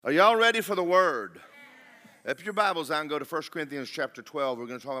Are y'all ready for the word? If your Bible's out and go to 1 Corinthians chapter 12, we're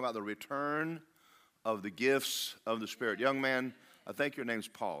going to talk about the return of the gifts of the Spirit. Young man, I think your name's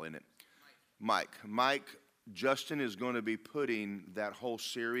Paul, isn't it? Mike, Justin is going to be putting that whole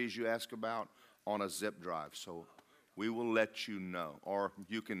series you asked about on a zip drive. So we will let you know. Or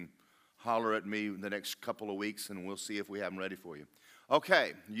you can holler at me the next couple of weeks and we'll see if we have them ready for you.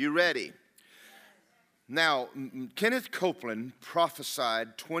 Okay, you ready? Now, Kenneth Copeland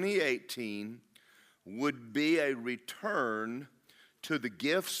prophesied 2018 would be a return to the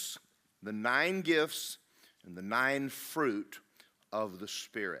gifts, the 9 gifts, and the 9 fruit of the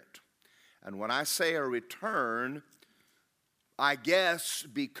Spirit. And when I say a return, I guess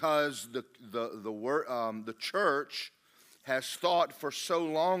because the church has thought for so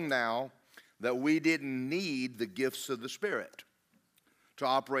long now that we didn't need the gifts of the Spirit to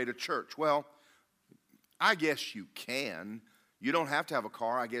operate a church. Well, I guess you can. You don't have to have a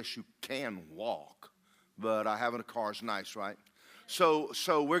car. I guess you can walk. But having a car is nice, right? So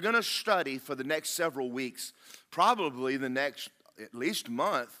we're going to study for the next several weeks, probably the next at least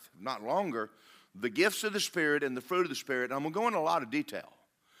month, not longer, the gifts of the Spirit and the fruit of the Spirit. And I'm going to go into a lot of detail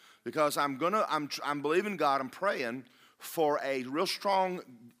because I'm believing God, I'm praying for a real strong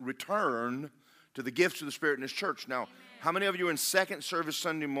return to the gifts of the Spirit in this church. Now, how many of you were in second service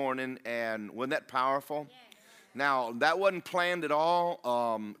Sunday morning, and wasn't that powerful? Yes. Now, that wasn't planned at all.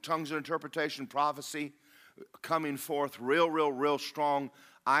 Tongues of interpretation, prophecy, coming forth real strong.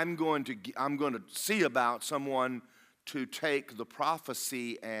 I'm going to see about someone to take the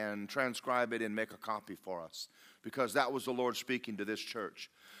prophecy and transcribe it and make a copy for us, because that was the Lord speaking to this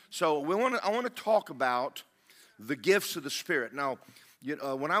church. So I want to talk about the gifts of the Spirit. Now,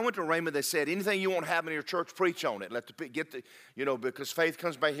 when I went to Rhema, they said, anything you won't have in your church, preach on it. Because faith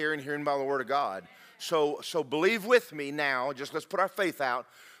comes by hearing, hearing by the word of God. So believe with me now, let's put our faith out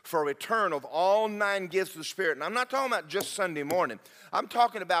for a return of all 9 gifts of the Spirit. And I'm not talking about just Sunday morning. I'm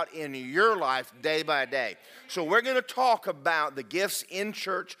talking about in your life day by day. So we're going to talk about the gifts in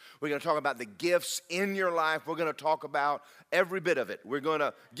church. We're going to talk about the gifts in your life. We're going to talk about every bit of it. We're going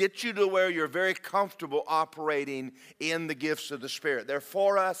to get you to where you're very comfortable operating in the gifts of the Spirit. They're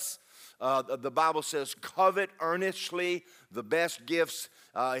for us. The Bible says, covet earnestly the best gifts.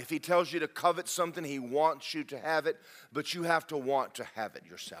 If he tells you to covet something, he wants you to have it, but you have to want to have it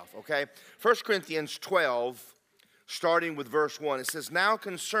yourself, okay? 1 Corinthians 12, starting with verse 1, it says, now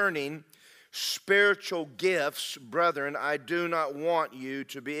concerning spiritual gifts, brethren, I do not want you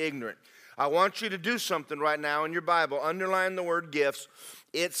to be ignorant. I want you to do something right now in your Bible. Underline the word gifts.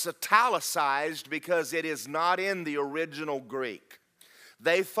 It's italicized because it is not in the original Greek.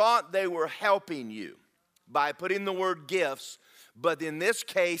 They thought they were helping you by putting the word gifts, but in this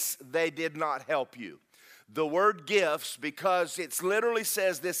case, they did not help you. The word gifts, because it literally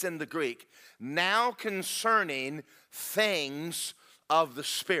says this in the Greek, now concerning things of the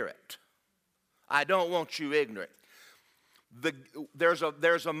Spirit. I don't want you ignorant. There's a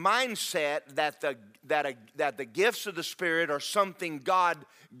mindset that the gifts of the Spirit are something God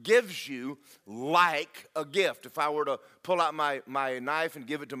gives you like a gift. If I were to pull out my knife and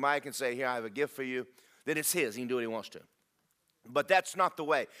give it to Mike and say, here, I have a gift for you, then it's his. He can do what he wants to. But that's not the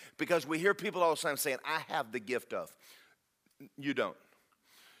way, because we hear people all the time saying, I have the gift of. You don't.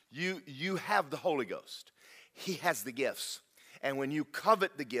 You have the Holy Ghost. He has the gifts. And when you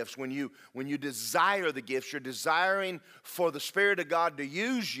covet the gifts, when you desire the gifts, you're desiring for the Spirit of God to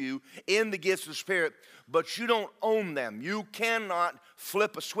use you in the gifts of the Spirit, but you don't own them. You cannot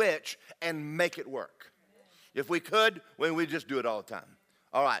flip a switch and make it work. If we could, we'd just do it all the time.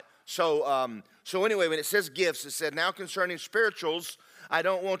 All right. So anyway, when it says gifts, it said, now concerning spirituals, I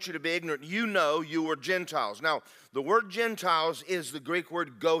don't want you to be ignorant. You know you were Gentiles. Now, the word Gentiles is the Greek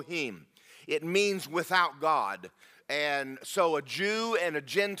word gohim. It means without God. And so a Jew and a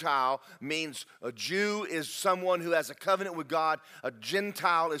Gentile means a Jew is someone who has a covenant with God. A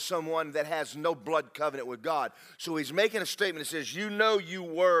Gentile is someone that has no blood covenant with God. So he's making a statement that says, you know you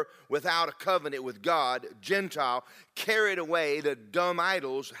were without a covenant with God, Gentile, carried away to dumb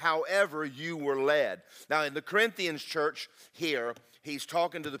idols, however you were led. Now in the Corinthians church here, he's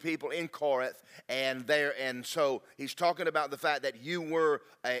talking to the people in Corinth, and so he's talking about the fact that you were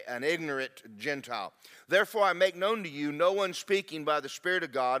an ignorant Gentile. Therefore, I make known to you, no one speaking by the Spirit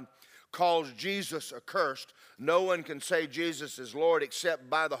of God calls Jesus accursed. No one can say Jesus is Lord except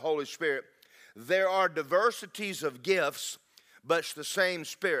by the Holy Spirit. There are diversities of gifts, but it's the same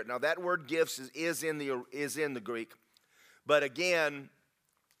Spirit. Now, that word gifts is in the Greek, but again,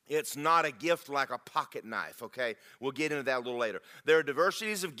 It's not a gift like a pocket knife, okay? We'll get into that a little later. There are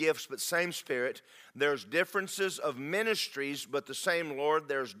diversities of gifts, but same Spirit. There's differences of ministries, but the same Lord.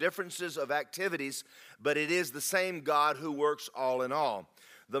 There's differences of activities, but it is the same God who works all in all.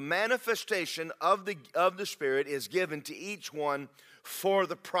 The manifestation of the Spirit is given to each one for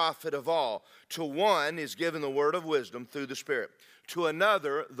the profit of all. To one is given the word of wisdom through the Spirit. To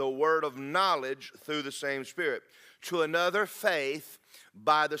another, the word of knowledge through the same Spirit. To another, faith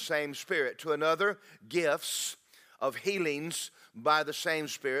by the same Spirit. To another, gifts of healings by the same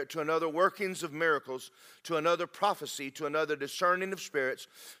Spirit. To another, workings of miracles. To another, prophecy. To another, discerning of spirits.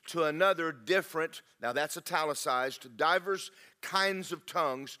 To another, different, now that's italicized, divers kinds of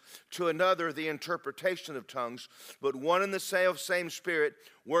tongues. To another, the interpretation of tongues. But one and the same Spirit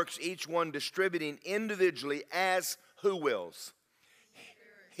works each one, distributing individually as who wills?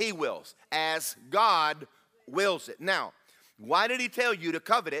 He wills, as God wills it. Now, why did he tell you to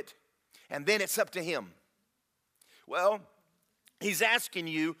covet it, and then it's up to him? Well, he's asking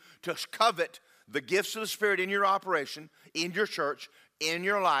you to covet the gifts of the Spirit in your operation, in your church, in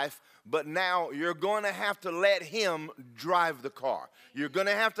your life, but now you're going to have to let him drive the car. You're going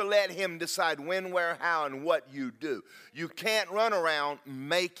to have to let him decide when, where, how, and what you do. You can't run around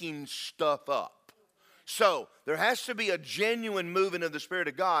making stuff up. So there has to be a genuine moving of the Spirit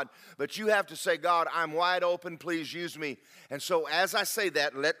of God, but you have to say, God, I'm wide open, please use me. And so as I say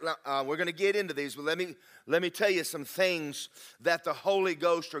that, we're going to get into these, but let me tell you some things that the Holy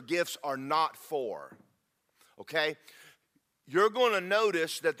Ghost or gifts are not for, okay? You're going to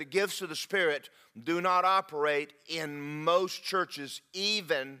notice that the gifts of the Spirit do not operate in most churches,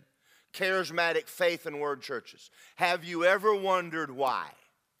 even charismatic faith and word churches. Have you ever wondered why?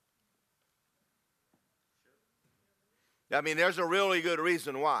 I mean, there's a really good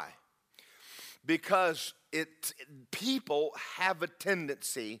reason why. Because people have a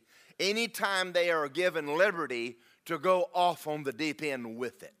tendency, anytime they are given liberty, to go off on the deep end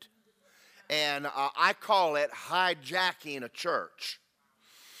with it. And I call it hijacking a church.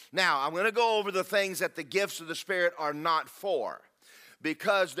 Now, I'm going to go over the things that the gifts of the Spirit are not for.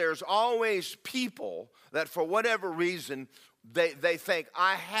 Because there's always people that for whatever reason, they think,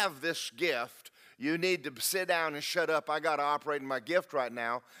 I have this gift. You need to sit down and shut up. I got to operate in my gift right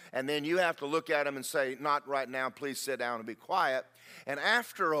now. And then you have to look at them and say, not right now, please sit down and be quiet. And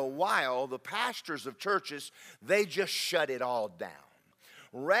after a while, the pastors of churches, they just shut it all down.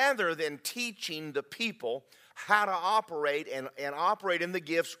 Rather than teaching the people how to operate and operate in the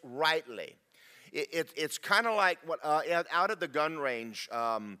gifts rightly. It's kind of like what out at the gun range,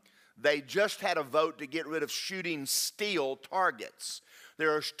 they just had a vote to get rid of shooting steel targets.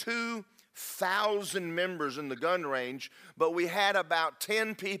 There's 2,000 members in the gun range, but we had about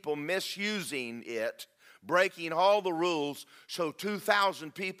 10 people misusing it, breaking all the rules, so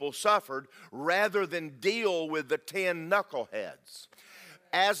 2,000 people suffered rather than deal with the 10 knuckleheads.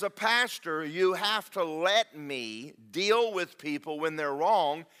 As a pastor, you have to let me deal with people when they're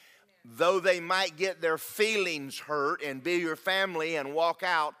wrong, though they might get their feelings hurt and be your family and walk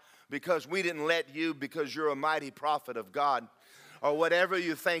out because we didn't let you because you're a mighty prophet of God or whatever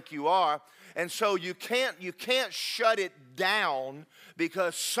you think you are. And so you can't shut it down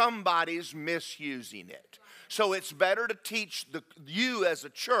because somebody's misusing it. So it's better to teach you as a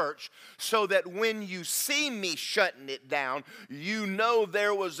church so that when you see me shutting it down, you know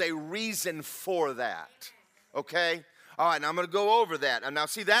there was a reason for that. Okay? All right, now I'm going to go over that. And now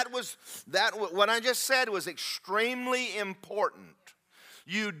see, what I just said was extremely important.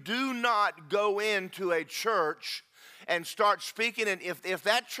 You do not go into a church and start speaking, and if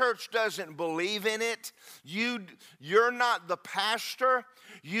that church doesn't believe in it, you're not the pastor.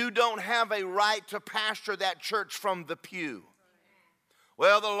 You don't have a right to pastor that church from the pew.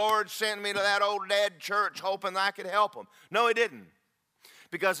 Well, the Lord sent me to that old dead church hoping I could help them. No, He didn't.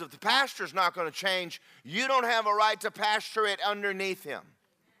 Because if the pastor's not going to change, you don't have a right to pastor it underneath him.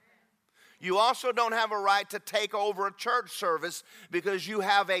 You also don't have a right to take over a church service because you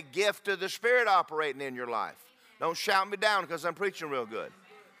have a gift of the Spirit operating in your life. Don't shout me down because I'm preaching real good.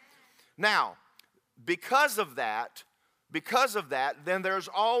 Now, because of that, then there's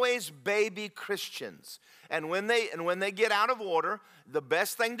always baby Christians. And when they get out of order, the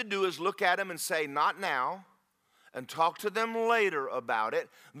best thing to do is look at them and say, not now, and talk to them later about it.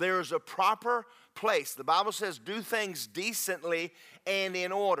 There's a proper place. The Bible says do things decently and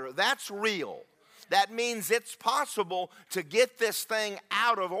in order. That's real. That means it's possible to get this thing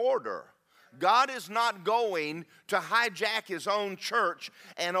out of order. God is not going to hijack His own church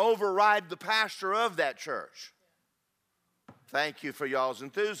and override the pastor of that church. Thank you for y'all's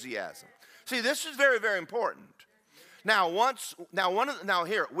enthusiasm. See, this is very, very important. Now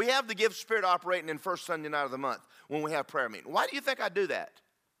here, we have the gift of Spirit operating in first Sunday night of the month when we have prayer meeting. Why do you think I do that?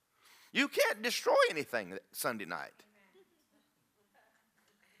 You can't destroy anything Sunday night.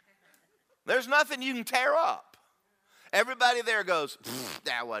 There's nothing you can tear up. Everybody there goes,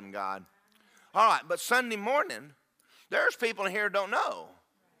 that wasn't God. All right, but Sunday morning, there's people in here who don't know.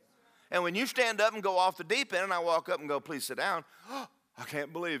 And when you stand up and go off the deep end, and I walk up and go, please sit down. I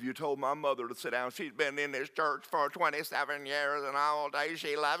can't believe you told my mother to sit down. She's been in this church for 27 years, and all day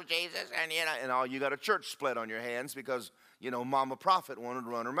she loves Jesus. And all you got a church split on your hands because, Mama Prophet wanted to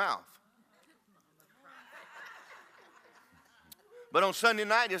run her mouth. But on Sunday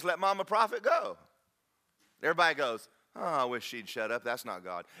night, just let Mama Prophet go. Everybody goes, oh, I wish she'd shut up. That's not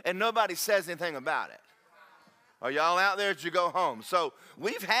God. And nobody says anything about it. Are y'all out there as you go home? So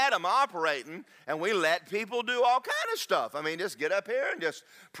we've had them operating, and we let people do all kind of stuff. I mean, just get up here and just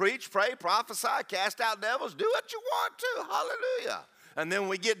preach, pray, prophesy, cast out devils. Do what you want to. Hallelujah. And then when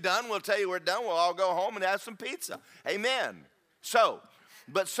we get done, we'll tell you we're done. We'll all go home and have some pizza. Amen.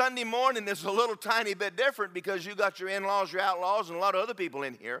 But Sunday morning is a little tiny bit different because you got your in-laws, your outlaws, and a lot of other people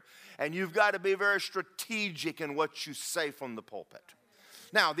in here. And you've got to be very strategic in what you say from the pulpit.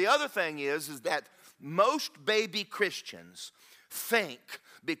 Now, the other thing is that most baby Christians think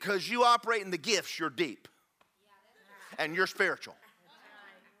because you operate in the gifts, you're deep. And you're spiritual.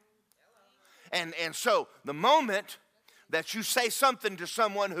 And so the moment that you say something to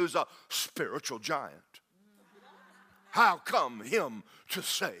someone who's a spiritual giant, how come him to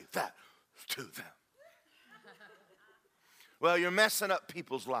say that to them? Well, you're messing up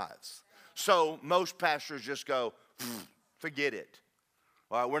people's lives. So most pastors just go, forget it.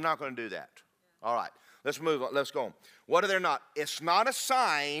 All right, we're not going to do that. All right, let's move on. Let's go on. What are they not? It's not a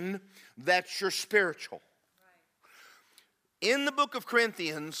sign that you're spiritual. In the book of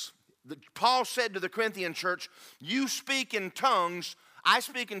Corinthians, Paul said to the Corinthian church, you speak in tongues. I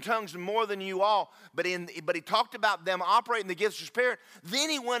speak in tongues more than you all. But he talked about them operating the gifts of the Spirit. Then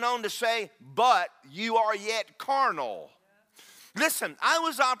he went on to say, but you are yet carnal. Listen, I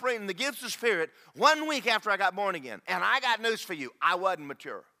was operating the gifts of the Spirit 1 week after I got born again. And I got news for you. I wasn't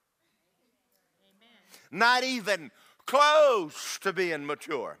mature. Amen. Not even close to being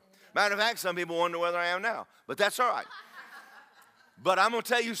mature. Matter of fact, some people wonder whether I am now. But that's all right. But I'm going to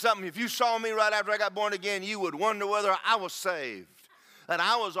tell you something. If you saw me right after I got born again, you would wonder whether I was saved. And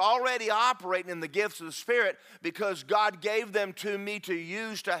I was already operating in the gifts of the Spirit because God gave them to me to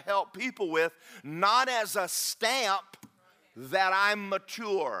use to help people with, not as a stamp that I'm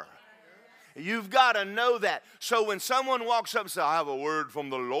mature. You've got to know that. So when someone walks up and says, I have a word from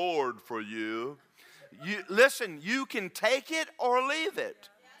the Lord for you, listen, you can take it or leave it.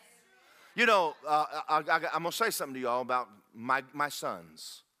 I'm going to say something to y'all about my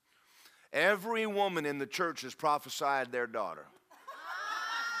sons. Every woman in the church has prophesied their daughter.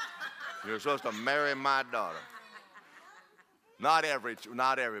 You're supposed to marry my daughter. Not every,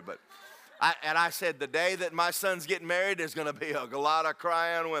 but. I said, the day that my sons get married, there's going to be a lot of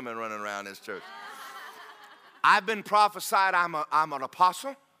crying women running around this church. I've been prophesied I'm an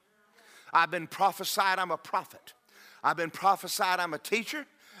apostle. I've been prophesied I'm a prophet. I've been prophesied I'm a teacher.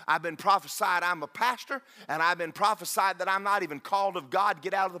 I've been prophesied I'm a pastor. And I've been prophesied that I'm not even called of God.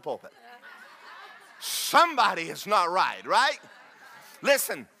 Get out of the pulpit. Somebody is not right?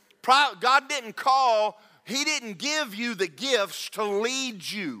 Listen, God didn't He didn't give you the gifts to lead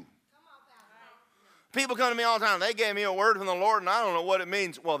you. People come to me all the time. They gave me a word from the Lord, and I don't know what it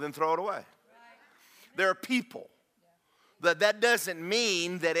means. Well, then throw it away. There are people that doesn't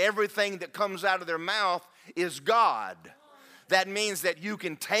mean that everything that comes out of their mouth is God. That means that you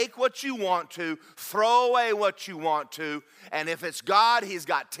can take what you want to, throw away what you want to, and if it's God, He's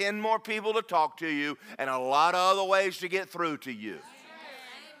got 10 more people to talk to you and a lot of other ways to get through to you.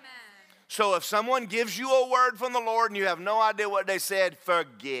 So if someone gives you a word from the Lord and you have no idea what they said,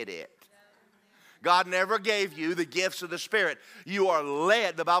 forget it. God never gave you the gifts of the Spirit. You are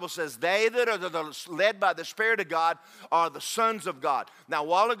led. The Bible says they that are led by the Spirit of God are the sons of God. Now, a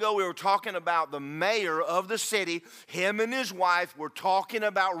while ago, we were talking about the mayor of the city. Him and his wife were talking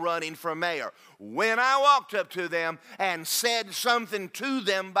about running for mayor. When I walked up to them and said something to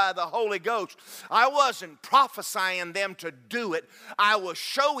them by the Holy Ghost, I wasn't prophesying them to do it. I was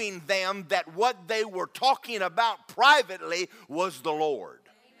showing them that what they were talking about privately was the Lord.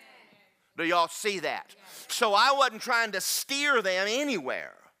 Do y'all see that? So I wasn't trying to steer them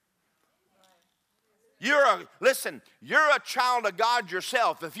anywhere. Listen, you're a child of God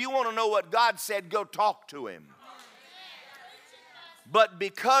yourself. If you want to know what God said, go talk to Him. But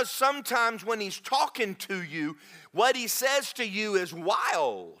because sometimes when He's talking to you, what He says to you is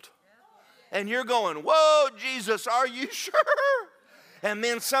wild. And you're going, whoa, Jesus, are you sure? And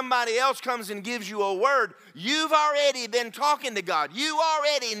then somebody else comes and gives you a word. You've already been talking to God. You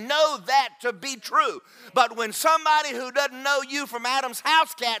already know that to be true. But when somebody who doesn't know you from Adam's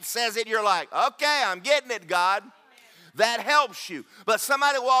house cat says it, you're like, okay, I'm getting it, God. That helps you. But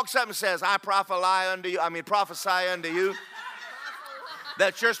somebody walks up and says, I prophesy unto you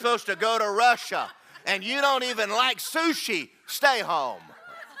that you're supposed to go to Russia and you don't even like sushi. Stay home.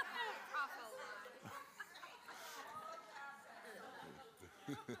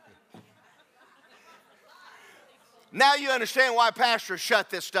 Now you understand why pastors shut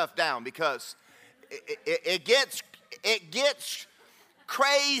this stuff down, because it gets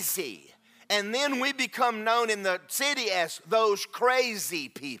crazy. And then we become known in the city as those crazy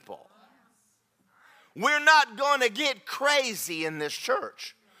people. We're not going to get crazy in this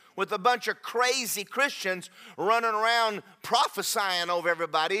church with a bunch of crazy Christians running around prophesying over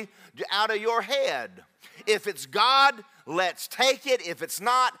everybody out of your head. If it's God, let's take it. If it's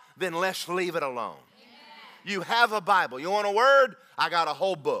not, then let's leave it alone. You have a Bible. You want a word? I got a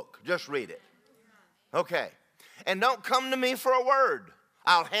whole book. Just read it. Okay. And don't come to me for a word.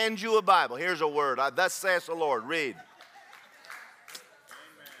 I'll hand you a Bible. Here's a word. Thus says the Lord. Read.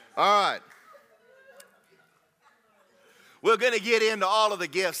 All right. We're going to get into all of the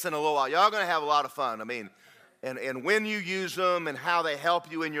gifts in a little while. Y'all are going to have a lot of fun. I mean, and when you use them and how they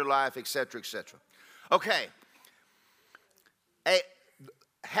help you in your life, et cetera, et cetera. Okay.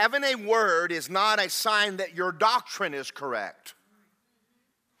 Having a word is not a sign that your doctrine is correct.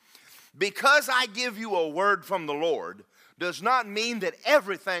 Because I give you a word from the Lord does not mean that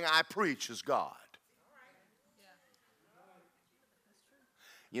everything I preach is God.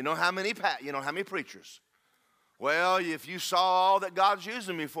 You know how many preachers? Well, if you saw all that God's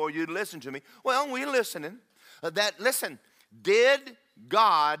using me for, you'd listen to me. Well, we're listening. Listen, did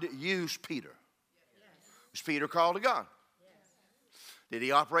God use Peter? Was Peter called to God? Did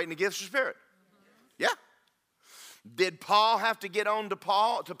he operate in the gifts of the Spirit? Yeah. Did Paul have to get on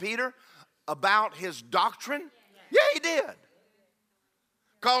to Peter about his doctrine? Yeah, he did.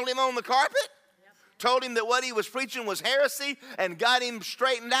 Called him on the carpet? Told him that what he was preaching was heresy and got him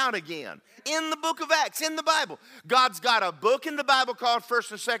straightened out again. In the book of Acts, in the Bible. God's got a book in the Bible called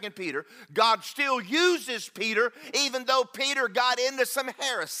 1st and 2nd Peter. God still uses Peter even though Peter got into some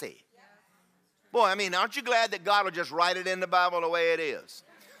heresy. Boy, I mean, aren't you glad that God will just write it in the Bible the way it is?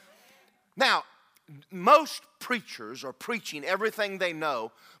 Now, most preachers are preaching everything they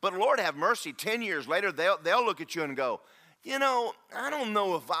know, but Lord have mercy, 10 years later, they'll look at you and go, you know, I don't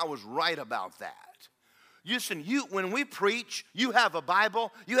know if I was right about that. Listen, when we preach, you have a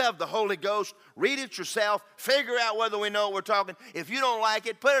Bible, you have the Holy Ghost, read it yourself, figure out whether we know what we're talking. If you don't like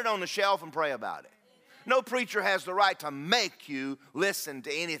it, put it on the shelf and pray about it. No preacher has the right to make you listen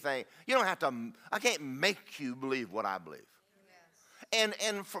to anything. You don't have to, I can't make you believe what I believe. Yes.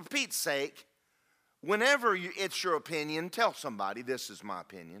 And for Pete's sake, whenever it's your opinion, tell somebody this is my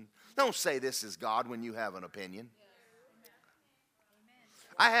opinion. Don't say this is God when you have an opinion.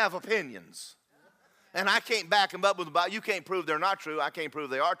 I have opinions. And I can't back them up with the Bible. You can't prove they're not true. I can't prove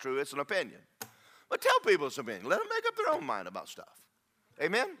they are true. It's an opinion. But tell people it's an opinion. Let them make up their own mind about stuff.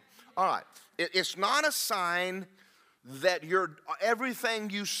 Amen? All right. It's not a sign that everything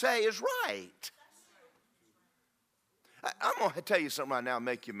you say is right. I'm going to tell you something right now and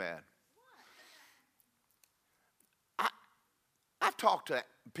make you mad. I've talked to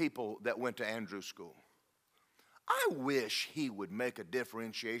people that went to Andrews School. I wish he would make a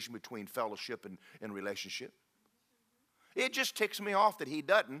differentiation between fellowship and relationship. It just ticks me off that he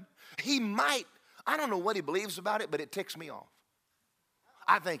doesn't. He might. I don't know what he believes about it, but it ticks me off.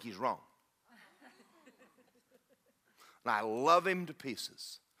 I think he's wrong. And I love him to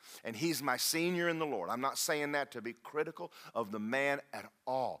pieces. And he's my senior in the Lord. I'm not saying that to be critical of the man at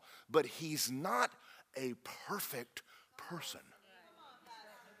all. But he's not a perfect person.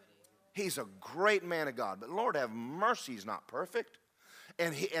 He's a great man of God. But Lord have mercy, he's not perfect.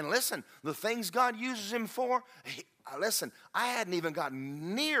 And listen, the things God uses him for, listen, I hadn't even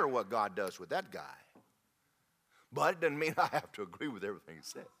gotten near what God does with that guy. But it doesn't mean I have to agree with everything he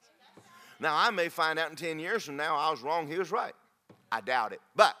says. Now, I may find out in 10 years from now I was wrong, he was right. I doubt it.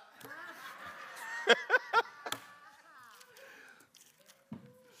 But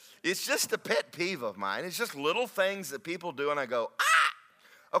it's just a pet peeve of mine. It's just little things that people do, and I go,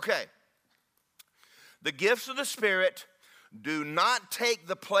 ah! Okay. The gifts of the Spirit do not take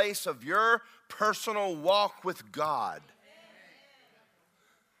the place of your personal walk with God.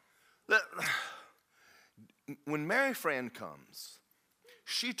 When Mary Friend comes,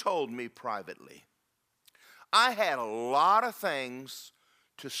 she told me privately, I had a lot of things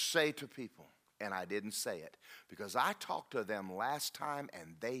to say to people, and I didn't say it because I talked to them last time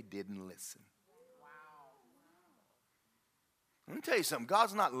and they didn't listen. Let me tell you something.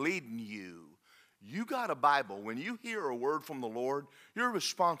 God's not leading you. You got a Bible. When you hear a word from the Lord, you're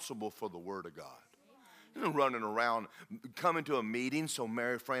responsible for the word of God. You're not running around coming to a meeting so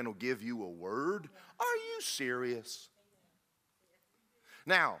Mary Fran will give you a word. Are you serious?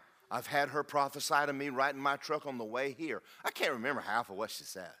 Now, I've had her prophesy to me right in my truck on the way here. I can't remember half of what she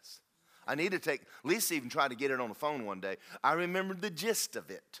says. I need to take, Lisa even tried to get it on the phone one day. I remembered the gist of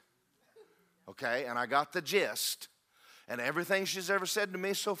it. Okay, and I got the gist. And everything she's ever said to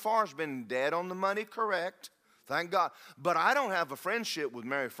me so far has been dead on the money correct. Thank God. But I don't have a friendship with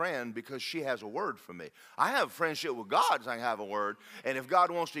Mary Fran because she has a word for me. I have a friendship with God so I have a word. And if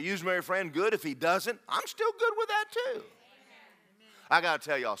God wants to use Mary Fran, good. If he doesn't, I'm still good with that too. I got to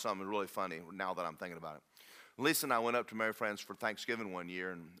tell y'all something really funny now that I'm thinking about it. Lisa and I went up to Mary Fran's for Thanksgiving one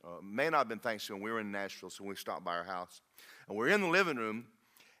year, and may not have been Thanksgiving. We were in Nashville, so we stopped by her house. And we're in the living room,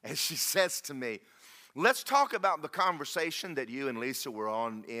 and she says to me, let's talk about the conversation that you and Lisa were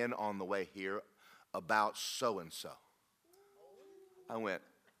on the way here about so-and-so. I went,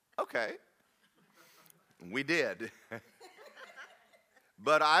 okay. We did.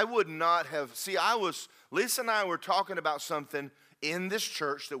 But I would not have, Lisa and I were talking about something in this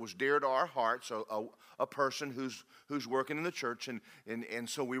church that was dear to our hearts, a person who's working in the church, and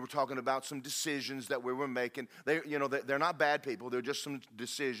so we were talking about some decisions that we were making. They're not bad people. They're just some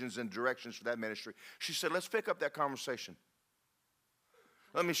decisions and directions for that ministry. She said, let's pick up that conversation.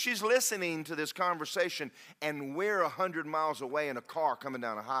 I mean, she's listening to this conversation, and we're 100 miles away in a car coming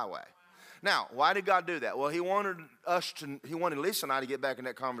down a highway. Now, why did God do that? Well, he wanted Lisa and I to get back in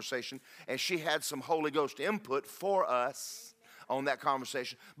that conversation, and she had some Holy Ghost input for us on that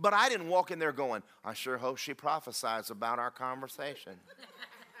conversation. But I didn't walk in there going, I sure hope she prophesies about our conversation.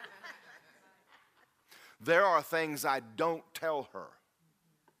 There are things I don't tell her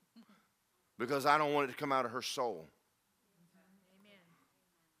because I don't want it to come out of her soul.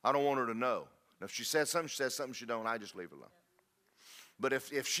 I don't want her to know. And if she says something, she says something. She don't, I just leave her alone. But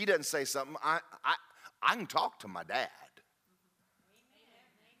if she doesn't say something, I can talk to my dad.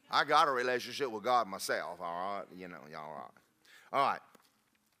 I got a relationship with God myself, all right? Y'all all right. All right.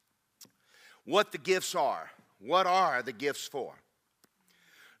 What the gifts are. What are the gifts for?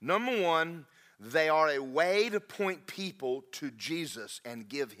 Number one, they are a way to point people to Jesus and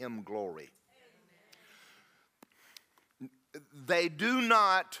give him glory. They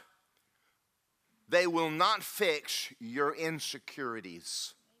will not fix your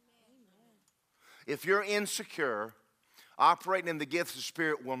insecurities. If you're insecure, operating in the gifts of the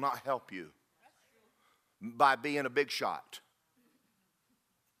Spirit will not help you by being a big shot.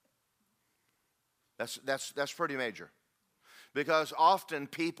 That's pretty major. Because often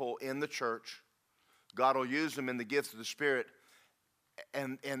people in the church, God will use them in the gifts of the Spirit,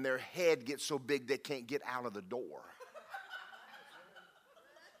 and their head gets so big they can't get out of the door.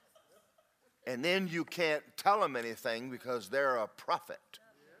 And then you can't tell them anything because they're a prophet.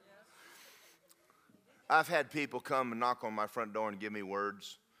 I've had people come and knock on my front door and give me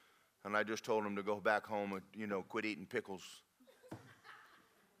words, and I just told them to go back home and, quit eating pickles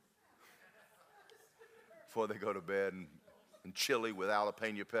before they go to bed, and chili with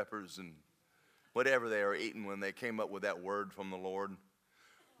jalapeno peppers and whatever they were eating when they came up with that word from the Lord.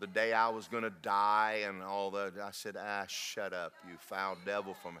 The day I was going to die and all that, I said, shut up, you foul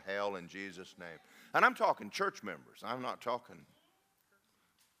devil from hell, in Jesus' name. And I'm talking church members. I'm not talking.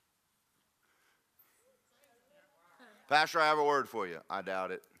 Pastor, I have a word for you. I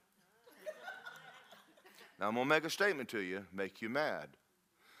doubt it. Now, I'm going to make a statement to you, make you mad.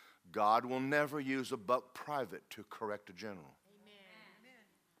 God will never use a buck private to correct a general. Amen.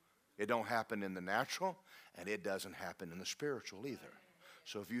 It don't happen in the natural, and it doesn't happen in the spiritual either.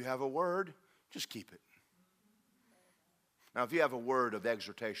 So if you have a word, just keep it. Now, if you have a word of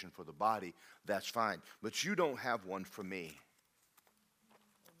exhortation for the body, that's fine. But you don't have one for me.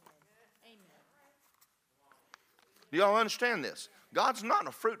 Amen. Do y'all understand this? God's not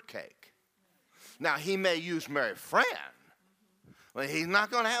a fruitcake. Now, he may use Mary Fran. Well, he's not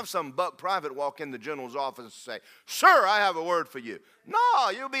going to have some buck private walk in the general's office and say, sir, I have a word for you. No,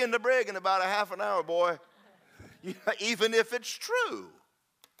 you'll be in the brig in about a half an hour, boy. Even if it's true.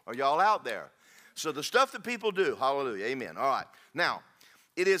 Are y'all out there? So the stuff that people do, hallelujah, amen. All right. Now,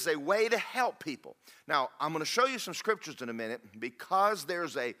 it is a way to help people. Now, I'm going to show you some scriptures in a minute because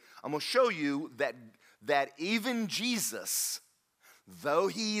I'm going to show you that even Jesus, though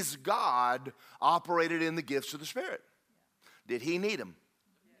he's God, operated in the gifts of the Spirit. Did he need them?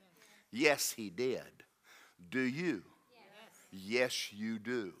 Yes, he did. Do you? Yes, you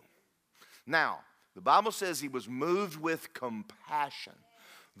do. Now, the Bible says he was moved with compassion.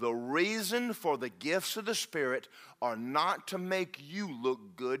 The reason for the gifts of the Spirit are not to make you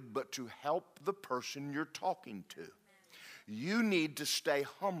look good, but to help the person you're talking to. You need to stay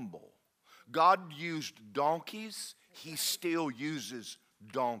humble. God used donkeys. He still uses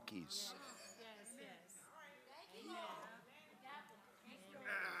donkeys.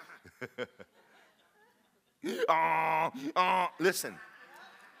 Listen.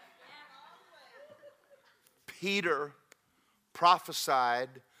 Peter prophesied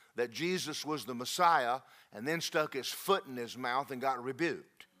that Jesus was the Messiah and then stuck his foot in his mouth and got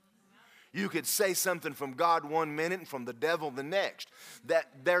rebuked. You could say something from God one minute and from the devil the next. That's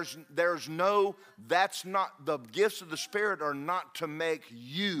not, the gifts of the Spirit are not to make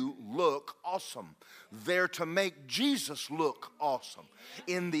you look awesome. They're to make Jesus look awesome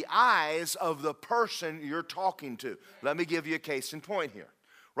in the eyes of the person you're talking to. Let me give you a case in point here.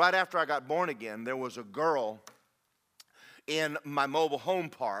 Right after I got born again, there was a girl in my mobile home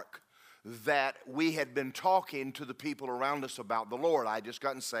park that we had been talking to the people around us about the Lord. I had just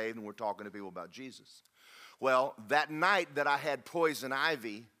gotten saved and we're talking to people about Jesus. Well, that night that I had poison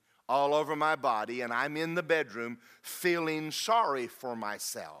ivy all over my body and I'm in the bedroom feeling sorry for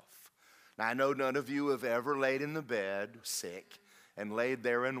myself. Now, I know none of you have ever laid in the bed sick and laid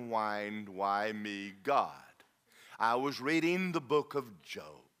there and whined, "Why me, God?" I was reading the book of Job.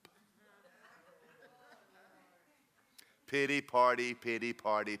 Pity party, pity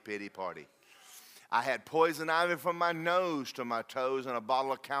party, pity party. I had poison ivy from my nose to my toes, and a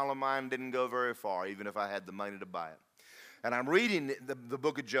bottle of calamine didn't go very far, even if I had the money to buy it. And I'm reading the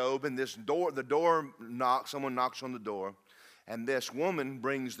book of Job, and the door knocks, someone knocks on the door, and this woman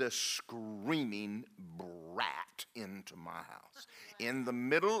brings this screaming brat into my house. In the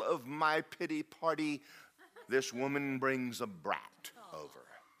middle of my pity party, this woman brings a brat over.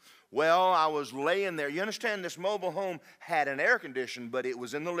 Well, I was laying there. You understand, this mobile home had an air conditioner, but it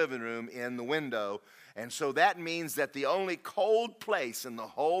was in the living room, in the window. And so that means that the only cold place in the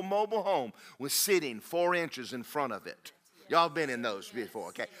whole mobile home was sitting 4 inches in front of it. Y'all been in those before,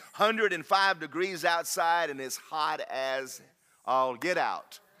 okay? 105 degrees outside, and it's hot as all get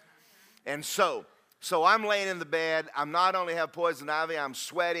out. And so I'm laying in the bed. I'm not only have poison ivy, I'm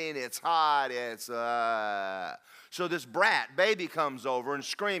sweating. It's hot. So this brat baby comes over and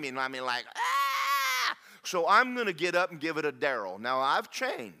screaming. I mean, like, ah! So I'm going to get up and give it a Daryl. Now, I've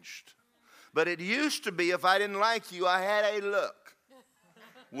changed. But it used to be if I didn't like you, I had a look.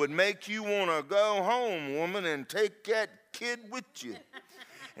 Would make you want to go home, woman, and take that kid with you.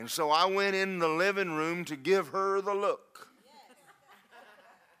 And so I went in the living room to give her the look.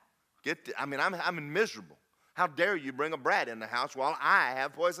 I'm miserable. How dare you bring a brat in the house while I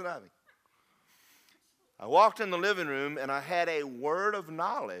have poison ivy? I walked in the living room and I had a word of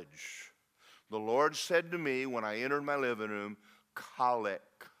knowledge. The Lord said to me when I entered my living room, colic.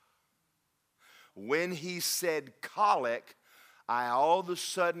 When he said colic, I all of a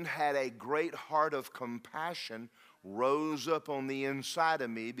sudden had a great heart of compassion rose up on the inside of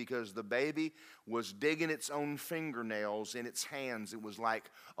me because the baby was digging its own fingernails in its hands. It was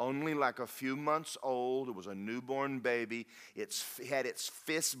only a few months old. It was a newborn baby. It had its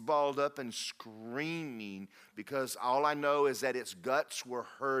fists balled up and screaming because all I know is that its guts were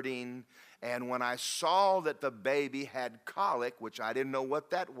hurting. And when I saw that the baby had colic, which I didn't know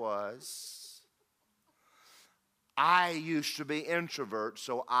what that was, I used to be introvert,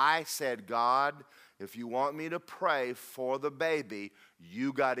 so I said, God, if you want me to pray for the baby,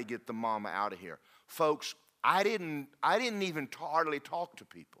 you got to get the mama out of here. Folks, I didn't even hardly talk to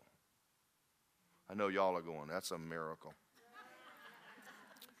people. I know y'all are going, that's a miracle.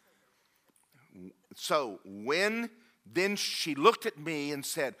 So then she looked at me and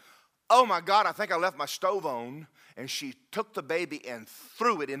said, oh my God, I think I left my stove on. And she took the baby and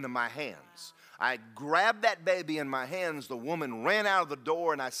threw it into my hands. I grabbed that baby in my hands. The woman ran out of the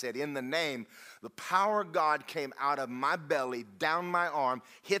door, and I said, in the name, the power of God came out of my belly, down my arm,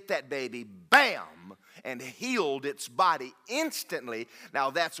 hit that baby, bam, and healed its body instantly.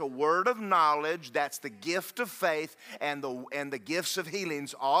 Now, that's a word of knowledge. That's the gift of faith and the gifts of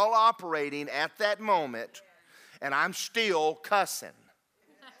healings all operating at that moment, and I'm still cussing.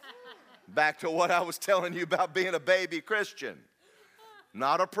 Back to what I was telling you about being a baby Christian.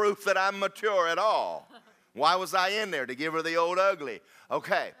 Not a proof that I'm mature at all. Why was I in there? To give her the old ugly.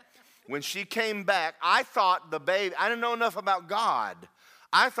 Okay. When she came back, I thought the baby, I didn't know enough about God.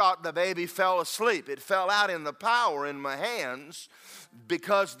 I thought the baby fell asleep. It fell out in the power in my hands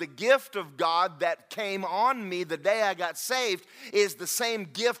because the gift of God that came on me the day I got saved is the same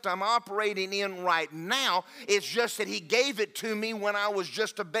gift I'm operating in right now. It's just that He gave it to me when I was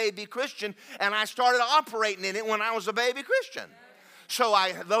just a baby Christian, and I started operating in it when I was a baby Christian. So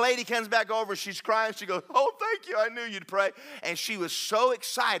the lady comes back over, she's crying, she goes, "Oh, thank you, I knew you'd pray." And she was so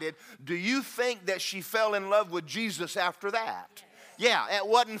excited. Do you think that she fell in love with Jesus after that? Yeah, it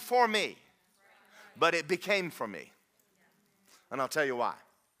wasn't for me, but it became for me. And I'll tell you why.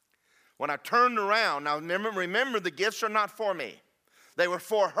 When I turned around, now remember the gifts are not for me. They were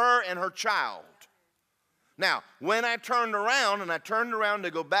for her and her child. Now, when I turned around,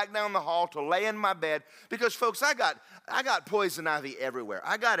 to go back down the hall to lay in my bed, because folks, I got poison ivy everywhere.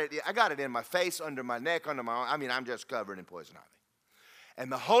 I got it in my face, under my neck, under my arm. I mean, I'm just covered in poison ivy.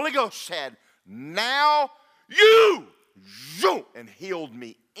 And the Holy Ghost said, "Now you," and healed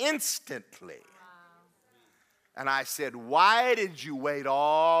me instantly. And I said, "Why did you wait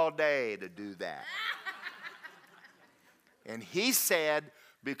all day to do that?" And He said,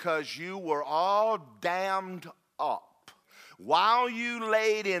 "Because you were all damned up. While you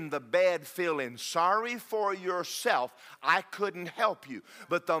laid in the bed feeling sorry for yourself, I couldn't help you.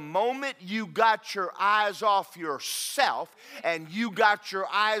 But the moment you got your eyes off yourself and you got your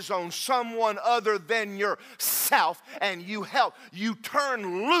eyes on someone other than yourself and you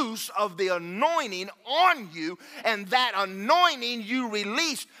turn loose of the anointing on you, and that anointing you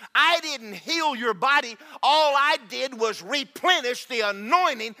released. I didn't heal your body. All I did was replenish the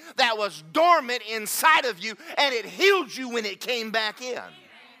anointing that was dormant inside of you, and it healed you when it came back in."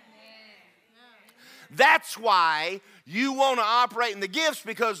 That's why you want to operate in the gifts,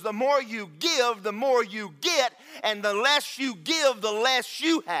 because the more you give, the more you get, and the less you give, the less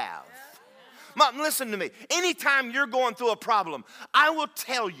you have. Mom, listen to me. Anytime you're going through a problem, I will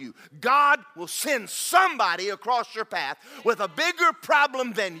tell you, God will send somebody across your path with a bigger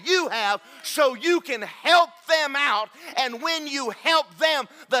problem than you have so you can help them out. And when you help them,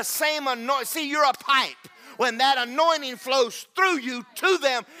 the same anointing. See, you're a pipe. When that anointing flows through you to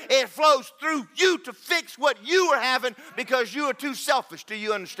them, it flows through you to fix what you are having because you are too selfish. Do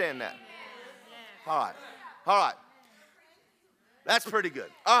you understand that? All right. That's pretty good.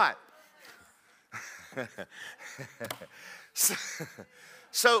 All right.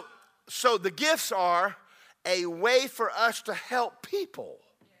 So the gifts are a way for us to help people.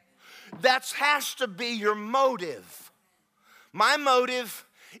 That has to be your motive. My motive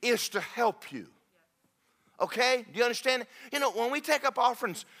is to help you. Okay? Do you understand? You know, when we take up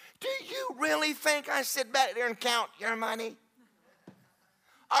offerings, do you really think I sit back there and count your money?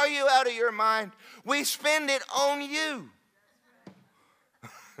 Are you out of your mind? We spend it on you.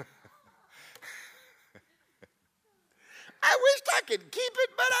 I wish I could keep it,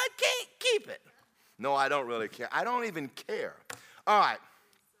 but I can't keep it. No, I don't really care. I don't even care. All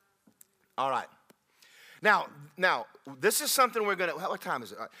right. Now, this is something we're going to, what time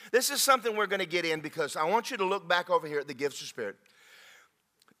is it? This is something we're going to get in, because I want you to look back over here at the gifts of Spirit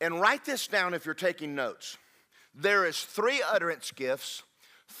and write this down if you're taking notes. There is 3 utterance gifts,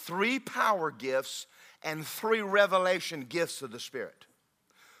 3 power gifts, and 3 revelation gifts of the Spirit.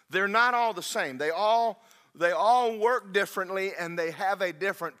 They're not all the same. They all work differently, and they have a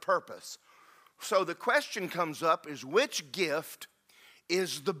different purpose. So the question comes up is, which gift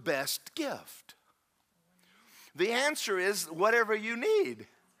is the best gift? The answer is whatever you need.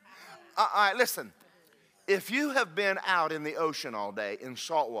 All right, listen. If you have been out in the ocean all day in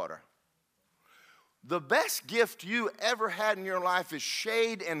salt water, the best gift you ever had in your life is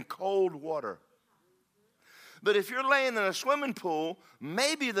shade and cold water. But if you're laying in a swimming pool,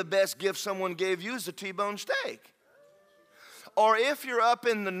 maybe the best gift someone gave you is a T-bone steak. Or if you're up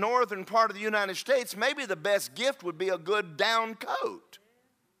in the northern part of the United States, maybe the best gift would be a good down coat.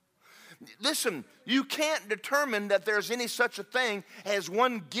 Listen, you can't determine that there's any such a thing as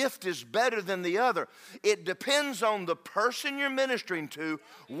one gift is better than the other. It depends on the person you're ministering to,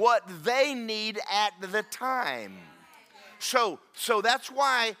 what they need at the time. So that's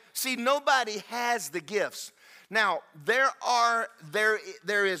why, see, nobody has the gifts. Now, there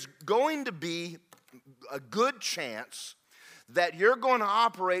is going to be a good chance that you're going to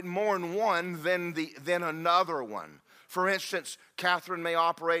operate more in one than another one. For instance, Catherine may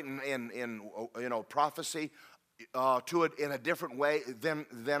operate in prophecy to it in a different way than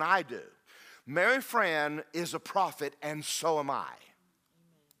I do. Mary Fran is a prophet, and so am I.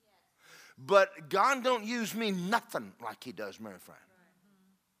 But God don't use me nothing like He does Mary Fran.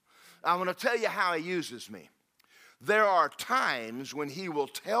 I'm going to tell you how He uses me. There are times when he will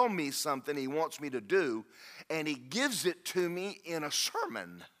tell me something he wants me to do, and he gives it to me in a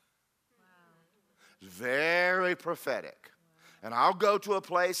sermon. It's very prophetic. And I'll go to a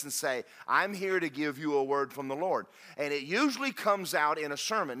place and say, I'm here to give you a word from the Lord. And it usually comes out in a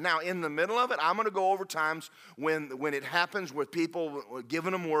sermon. Now, in the middle of it, I'm going to go over times when it happens with people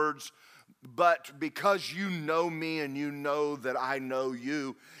giving them words. But because you know me and you know that I know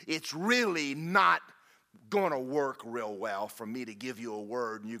you, it's really not going to work real well for me to give you a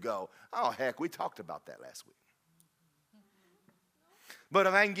word and you go, oh, heck, we talked about that last week. But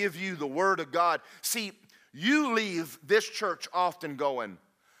if I can give you the word of God, see, you leave this church often going,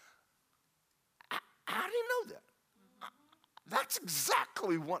 I didn't know that. That's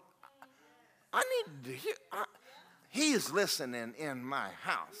exactly what I need to hear. He is listening in my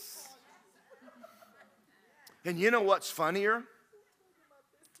house. And you know what's funnier?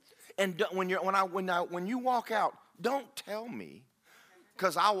 And when you walk out, don't tell me,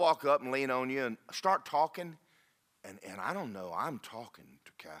 because I'll walk up and lean on you and start talking, and I don't know I'm talking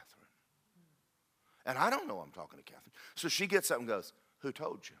to Catherine. And I don't know I'm talking to Catherine. So she gets up and goes, who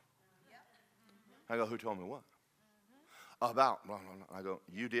told you? I go, who told me what? About, blah, blah, blah. I go,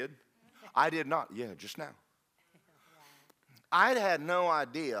 you did? I did not. Yeah, just now. I had no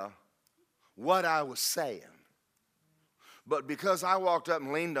idea what I was saying. But because I walked up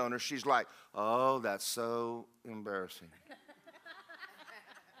and leaned on her, she's like, oh, that's so embarrassing.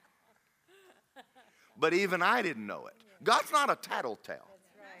 But even I didn't know it. God's not a tattletale.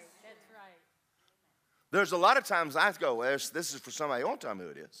 That's right. That's right. There's a lot of times I go, well, this is for somebody. You won't tell me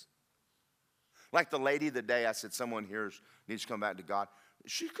who it is. Like the lady the day I said someone here needs to come back to God.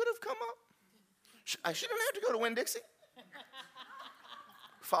 She could have come up. She didn't have to go to Winn-Dixie.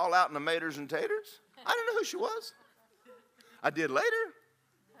 Fall out in the maters and taters. I didn't know who she was. I did later.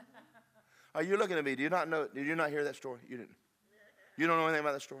 Are you looking at me? Did you not hear that story? You didn't. You don't know anything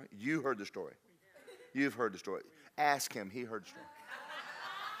about that story? You heard the story. You've heard the story. Ask him. He heard the story.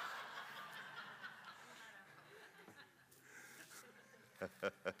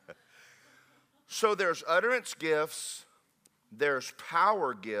 So there's utterance gifts, there's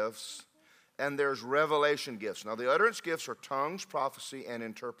power gifts, and there's revelation gifts. Now the utterance gifts are tongues, prophecy, and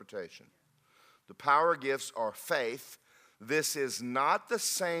interpretation. The power gifts are faith. This is not the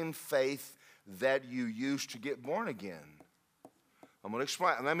same faith that you used to get born again. I'm going to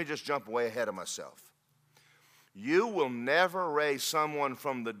explain. Let me just jump way ahead of myself. You will never raise someone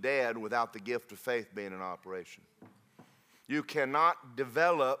from the dead without the gift of faith being in operation. You cannot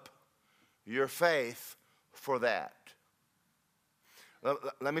develop your faith for that.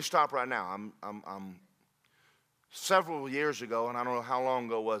 Let me stop right now. I'm several years ago, and I don't know how long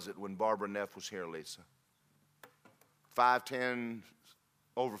ago was it when Barbara Neff was here, Lisa. 5, 10,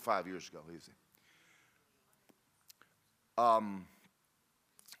 over 5 years ago, easy. Trying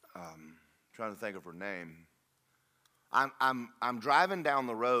to think of her name. I'm driving down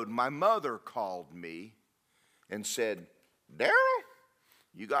the road. My mother called me and said, Daryl,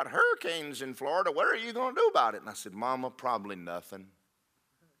 you got hurricanes in Florida. What are you going to do about it? And I said, Mama, probably nothing.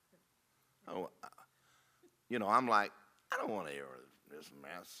 Oh, I'm like, I don't want to hear this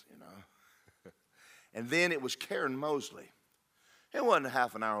mess, And then it was Karen Mosley. It wasn't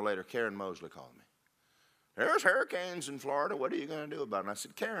half an hour later, Karen Mosley called me. There's hurricanes in Florida. What are you going to do about it? And I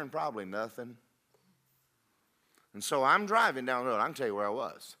said, Karen, probably nothing. And so I'm driving down the road. I can tell you where I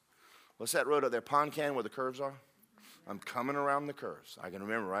was. What's that road up there, Pond Canyon, where the curves are? I'm coming around the curves. I can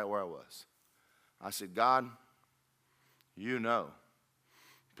remember right where I was. I said, God, you know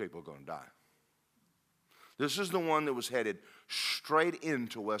people are going to die. This is the one that was headed straight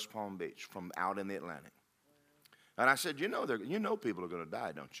into West Palm Beach from out in the Atlantic. And I said, you know people are going to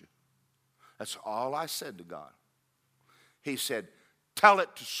die, don't you? That's all I said to God. He said, tell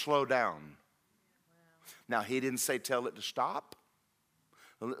it to slow down. Now, he didn't say tell it to stop.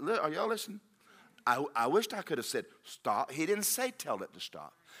 Are y'all listening? I wished I could have said stop. He didn't say tell it to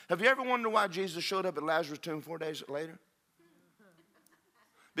stop. Have you ever wondered why Jesus showed up at Lazarus' tomb 4 days later?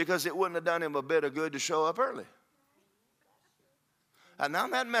 Because it wouldn't have done him a bit of good to show up early. And now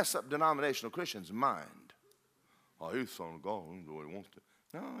that mess up denominational Christians' mind. Oh, he's the Son of God. He can do what he wants to.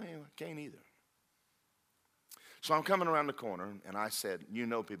 No, he can't either. So I'm coming around the corner, and I said, you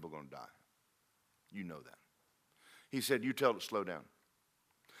know people are going to die. You know that. He said, you tell it to slow down.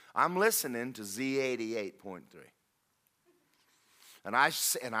 I'm listening to Z88.3. And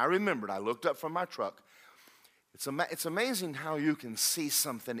I remembered, I looked up from my truck. It's amazing how you can see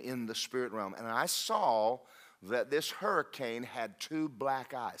something in the spirit realm. And I saw that this hurricane had 2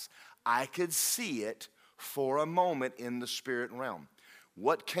 black eyes. I could see it for a moment in the spirit realm.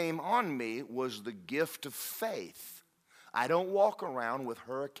 what came on me was the gift of faith. I don't walk around with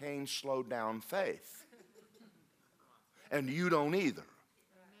hurricane slow down faith. And you don't either.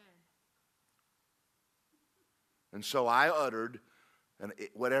 And so I uttered,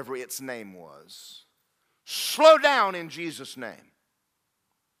 whatever its name was, slow down in Jesus' name.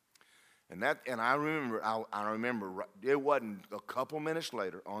 And I remember it wasn't a couple minutes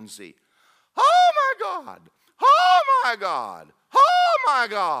later on Z. Oh my God! Oh my God! Oh my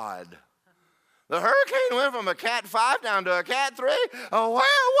God! The hurricane went from a Cat 5 down to a Cat 3. Oh, well,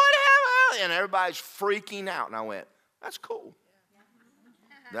 what happened? And everybody's freaking out. And I went, that's cool.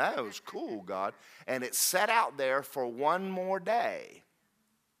 That was cool, God. And it sat out there for one more day.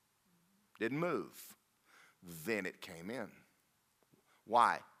 Didn't move. Then it came in.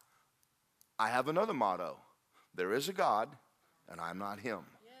 Why? I have another motto. There is a God, and I'm not him.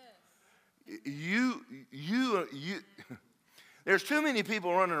 Yes. There's too many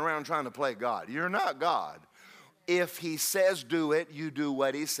people running around trying to play God. You're not God. If he says do it, you do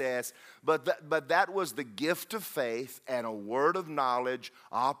what he says. But that was the gift of faith and a word of knowledge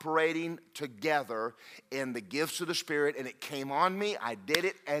operating together in the gifts of the Spirit. And it came on me. I did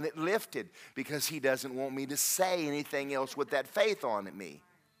it, and it lifted because he doesn't want me to say anything else with that faith on me.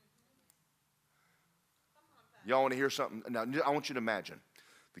 Y'all want to hear something? Now, I want you to imagine.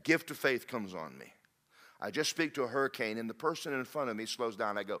 The gift of faith comes on me. I just speak to a hurricane, and the person in front of me slows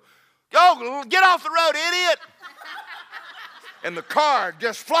down. I go, "Go, get off the road, idiot!" And the car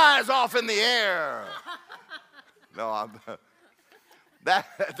just flies off in the air. No,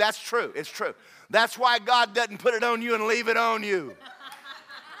 that's true. It's true. That's why God doesn't put it on you and leave it on you.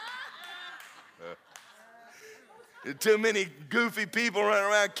 Too many goofy people running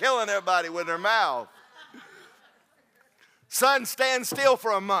around killing everybody with their mouth. Sun, stand still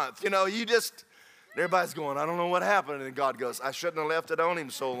for a month. Everybody's going, I don't know what happened. And God goes, I shouldn't have left it on him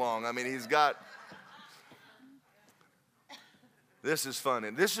so long. I mean, this is fun.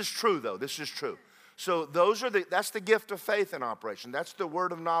 And this is true, though. This is true. So that's the gift of faith in operation. That's the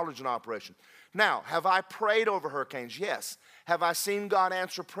word of knowledge in operation. Now, have I prayed over hurricanes? Yes. Have I seen God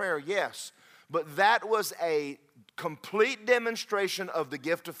answer prayer? Yes. But that was a complete demonstration of the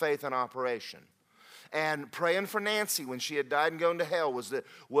gift of faith in operation. And praying for Nancy when she had died and gone to hell was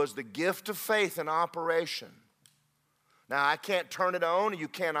the gift of faith in operation. Now, I can't turn it on. You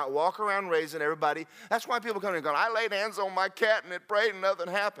cannot walk around raising everybody. That's why people come in and go, I laid hands on my cat and it prayed and nothing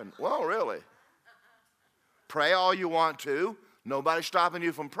happened. Well, really? Pray all you want to. Nobody's stopping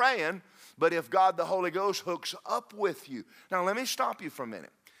you from praying. But if God the Holy Ghost hooks up with you. Now, let me stop you for a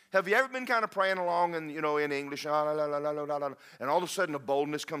minute. Have you ever been kind of praying along and, in English, and all of a sudden a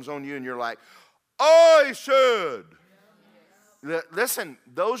boldness comes on you and you're like, I said. Listen,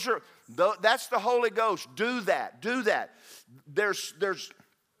 that's the Holy Ghost. Do that. Do that. There's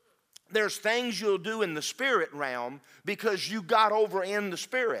things you'll do in the spirit realm because you got over in the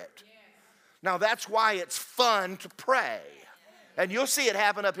spirit. Now that's why it's fun to pray. And you'll see it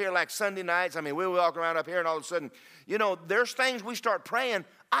happen up here like Sunday nights. I mean, we'll walk around up here and all of a sudden, there's things we start praying.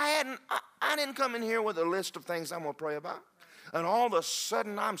 I didn't come in here with a list of things I'm going to pray about. And all of a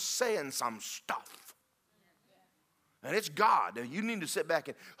sudden, I'm saying some stuff. And it's God. And you need to sit back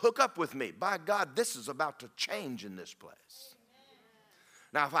and hook up with me. By God, this is about to change in this place.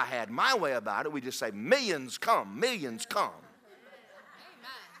 Now, if I had my way about it, we'd just say, millions come, millions come.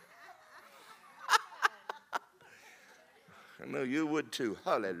 I know you would too.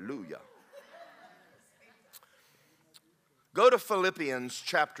 Hallelujah. Go to Philippians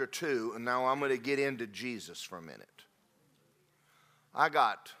chapter 2, and now I'm going to get into Jesus for a minute. I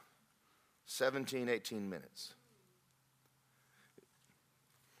got 17, 18 minutes.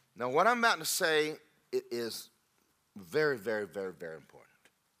 Now, what I'm about to say is very, very, very, very important.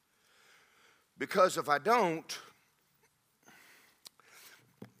 Because if I don't,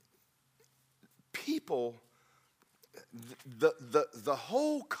 people, the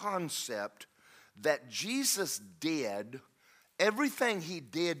whole concept that Jesus did, everything he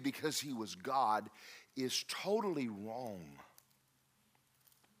did because he was God, is totally wrong.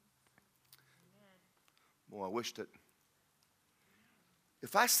 Boy, I wish that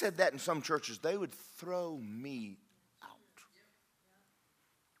if I said that in some churches, they would throw me out.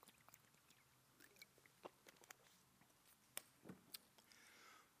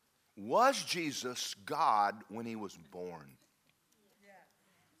 Was Jesus God when he was born?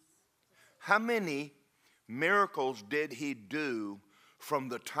 How many miracles did he do from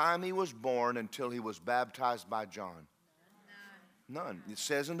the time he was born until he was baptized by John? None. It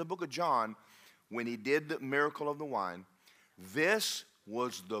says in the book of John, when he did the miracle of the wine, this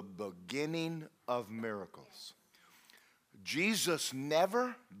was the beginning of miracles. Jesus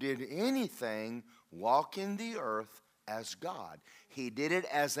never did anything walking the earth as God. He did it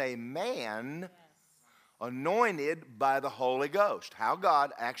as a man anointed by the Holy Ghost. How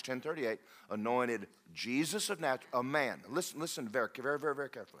God, Acts 10:38, anointed Jesus of Nazareth, a man. Listen very, very, very, very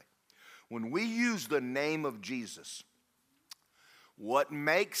carefully. When we use the name of Jesus, what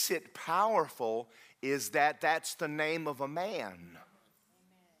makes it powerful is that that's the name of a man,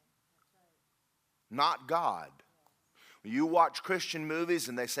 not God. You watch Christian movies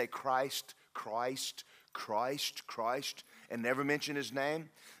and they say Christ, Christ, Christ, Christ, and never mention his name.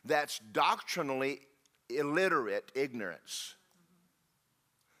 That's doctrinally illiterate ignorance.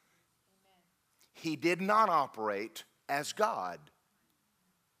 He did not operate as God.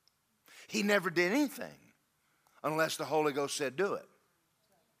 He never did anything unless the Holy Ghost said do it.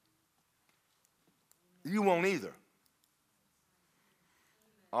 You won't either.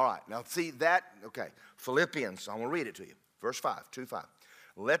 All right, now see that, okay. Philippians, I'm going to read it to you. Verse 5, 2:5.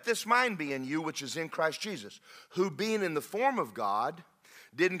 Let this mind be in you which is in Christ Jesus, who being in the form of God,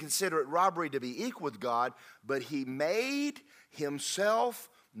 didn't consider it robbery to be equal with God, but he made himself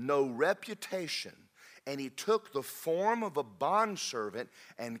no reputation. And he took the form of a bondservant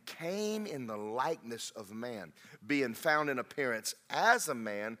and came in the likeness of man. Being found in appearance as a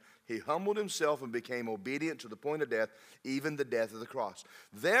man, he humbled himself and became obedient to the point of death, even the death of the cross.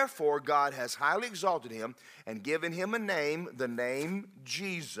 Therefore, God has highly exalted him and given him a name. The name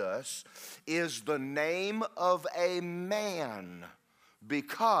Jesus is the name of a man,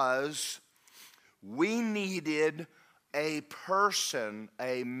 because we needed a person,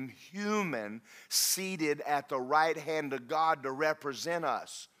 a human, seated at the right hand of God to represent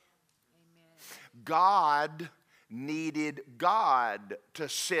us. Amen. God needed God to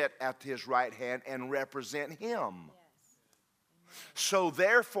sit at his right hand and represent him. Yes. So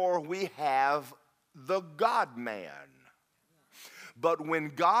therefore we have the God-man. But when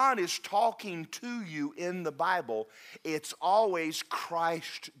God is talking to you in the Bible, it's always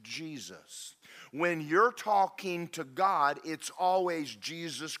Christ Jesus. When you're talking to God, it's always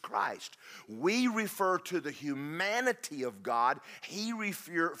Jesus Christ. We refer to the humanity of God. He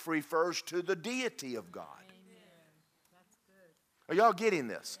refers to the deity of God. Are y'all getting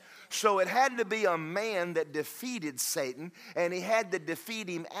this? So it had to be a man that defeated Satan, and he had to defeat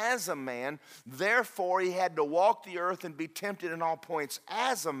him as a man. Therefore, he had to walk the earth and be tempted in all points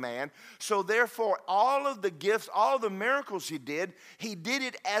as a man. So therefore, all of the gifts, all of the miracles he did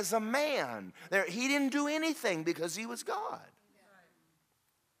it as a man. He didn't do anything because he was God.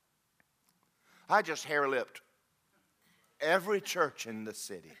 I just hair-lipped every church in the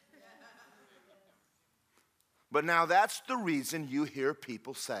city. But now that's the reason you hear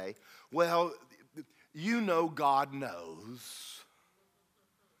people say, well, you know God knows.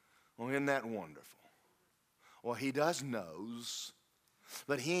 Well, isn't that wonderful? Well, he does knows,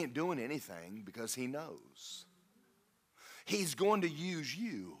 but he ain't doing anything because he knows. He's going to use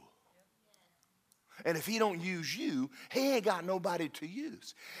you. And if he don't use you, he ain't got nobody to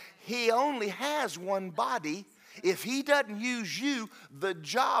use. He only has one body. If he doesn't use you, the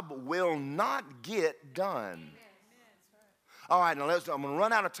job will not get done. All right, now I'm going to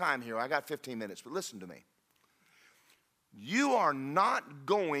run out of time here. I got 15 minutes, but listen to me. You are not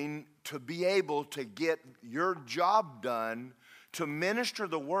going to be able to get your job done to minister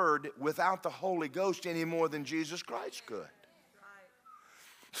the word without the Holy Ghost any more than Jesus Christ could.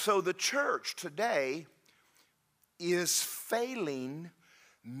 So the church today is failing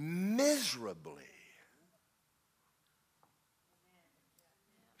miserably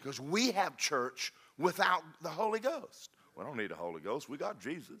because we have church without the Holy Ghost. We don't need the Holy Ghost. We got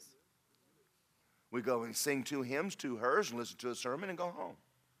Jesus. We go and sing 2 hymns, 2 hers, and listen to a sermon and go home.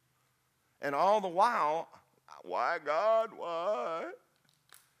 And all the while, why God, why?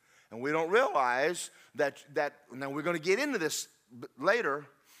 And we don't realize that now we're going to get into this later,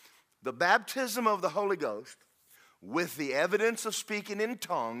 the baptism of the Holy Ghost with the evidence of speaking in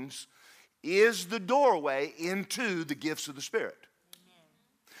tongues is the doorway into the gifts of the Spirit.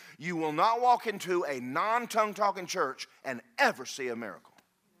 You will not walk into a non-tongue talking church and ever see a miracle.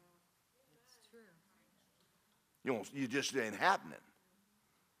 You just ain't happening.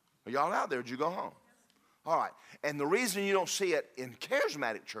 Are y'all out there? Did you go home? All right. And the reason you don't see it in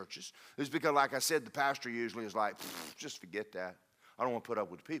charismatic churches is because, like I said, the pastor usually is like, just forget that. I don't want to put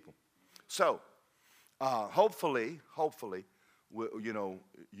up with the people. So, hopefully,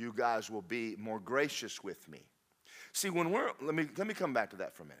 you guys will be more gracious with me. See, let me come back to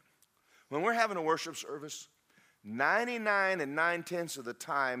that for a minute. When we're having a worship service, 99 9/10 of the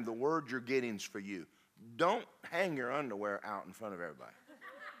time, the word you're getting is for you. Don't hang your underwear out in front of everybody.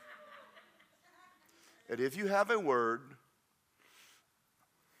 that if you have a word,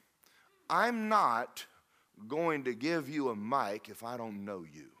 I'm not going to give you a mic if I don't know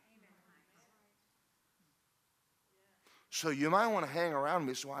you. So you might want to hang around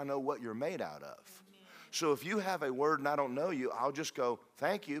me so I know what you're made out of. So if you have a word and I don't know you, I'll just go,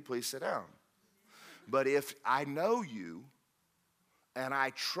 thank you, please sit down. But if I know you and I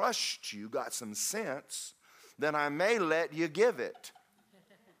trust you, got some sense, then I may let you give it.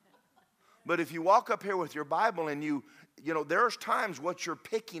 But if you walk up here with your Bible and you know, there's times what you're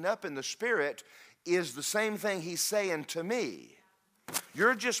picking up in the Spirit is the same thing he's saying to me.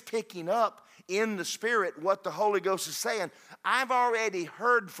 You're just picking up in the Spirit what the Holy Ghost is saying. I've already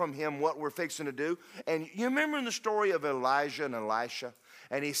heard from him what we're fixing to do. And you remember in the story of Elijah and Elisha?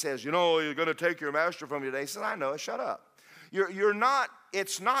 And he says, you know, you're going to take your master from you today. He says, I know it, shut up. You're not,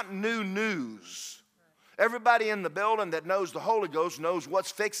 it's not new news. Everybody in the building that knows the Holy Ghost knows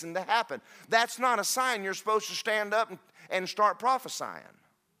what's fixing to happen. That's not a sign you're supposed to stand up and start prophesying.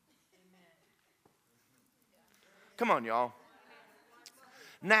 Come on, y'all.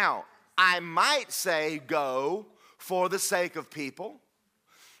 Now, I might say go for the sake of people,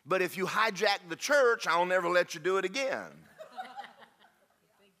 but if you hijack the church, I'll never let you do it again.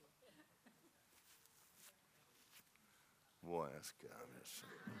 Boy, that's good.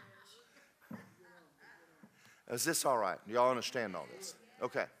 Is this all right? Do y'all understand all this?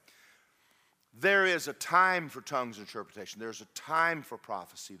 Okay. There is a time for tongues interpretation. There's a time for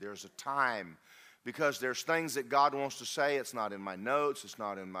prophecy. There's a time because there's things that God wants to say. It's not in my notes. It's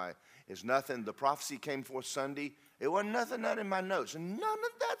nothing. The prophecy came forth Sunday. It wasn't nothing not in my notes. And none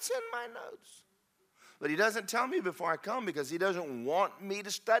of that's in my notes. But he doesn't tell me before I come because he doesn't want me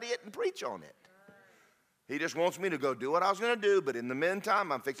to study it and preach on it. He just wants me to go do what I was going to do, but in the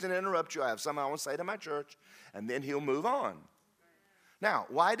meantime, I'm fixing to interrupt you. I have something I want to say to my church, and then he'll move on. Now,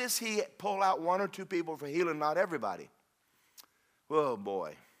 why does he pull out one or two people for healing, not everybody? Oh,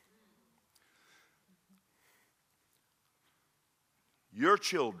 boy. Your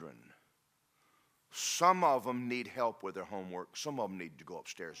children, some of them need help with their homework. Some of them need to go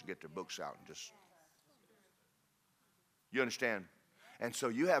upstairs and get their books out and just... You understand? And so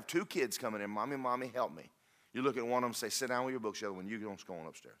you have two kids coming in, Mommy, help me. You look at one of them and say, sit down with your books. The other one, you don't go on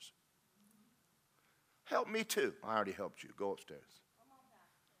upstairs. Help me too. I already helped you. Go upstairs.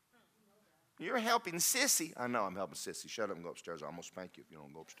 You're helping Sissy. I know I'm helping Sissy. Shut up and go upstairs. I'm going to spank you if you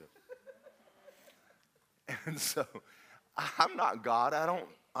don't go upstairs. And so I'm not God.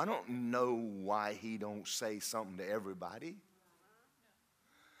 I don't know why he don't say something to everybody.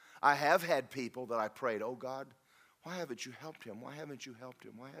 I have had people that I prayed, oh God, why haven't you helped him? Why haven't you helped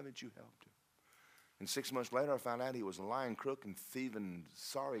him? Why haven't you helped him? And 6 months later, I found out he was a lying crook and thieving,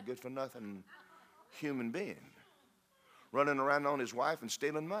 sorry, good-for-nothing human being, running around on his wife and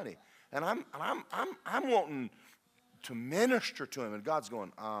stealing money. And I'm wanting to minister to him, and God's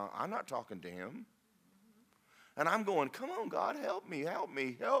going, I'm not talking to him. And I'm going, come on, God, help me, help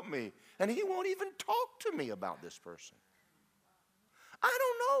me, help me. And he won't even talk to me about this person. I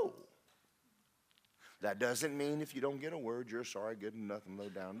don't know. That doesn't mean if you don't get a word, you're sorry, good and nothing, low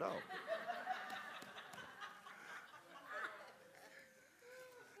down dog.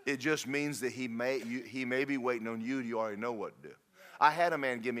 It just means that he may be waiting on you. You already know what to do. I had a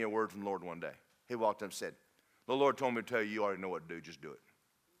man give me a word from the Lord one day. He walked up and said, the Lord told me to tell you, you already know what to do. Just do it.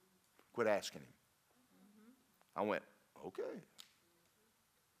 Quit asking him. I went, okay.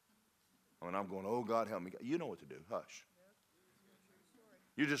 And I'm going, oh, God, help me. You know what to do. Hush.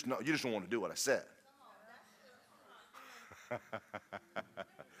 You just don't want to do what I said.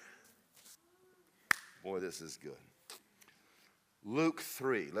 Boy, this is good. Luke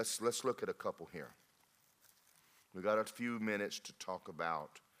 3. Let's look at a couple here. We got a few minutes to talk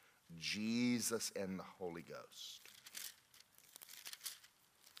about Jesus and the Holy Ghost.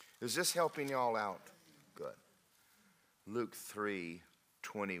 Is this helping y'all out? Good. Luke 3:21.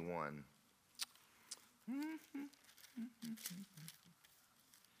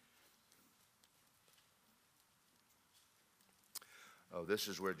 Oh, this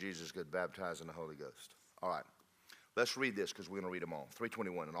is where Jesus got baptized in the Holy Ghost. All right. Let's read this because we're going to read them all.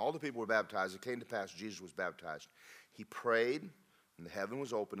 3:21. And all the people were baptized. It came to pass Jesus was baptized. He prayed, and the heaven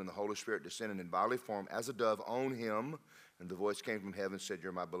was opened, and the Holy Spirit descended in bodily form as a dove on him. And the voice came from heaven and said,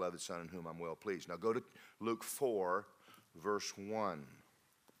 you're my beloved Son in whom I'm well pleased. Now go to Luke 4, verse 1.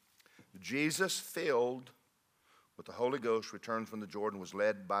 Jesus, filled with the Holy Ghost, returned from the Jordan, was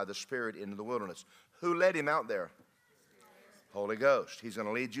led by the Spirit into the wilderness. Who led him out there? Holy Ghost. He's going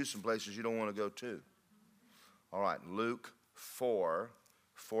to lead you some places you don't want to go to. All right, Luke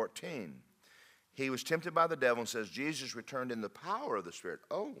 4:14. He was tempted by the devil and says, Jesus returned in the power of the Spirit.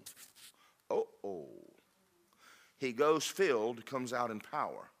 Oh. he goes filled, comes out in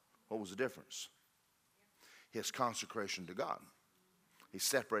power. What was the difference? His consecration to God. He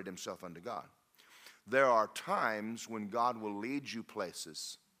separated himself unto God. There are times when God will lead you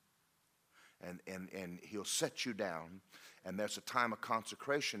places and he'll set you down, and there's a time of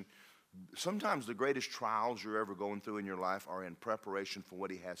consecration. Sometimes the greatest trials you're ever going through in your life are in preparation for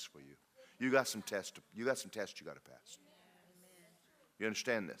what he has for you. You got some tests you got to pass. You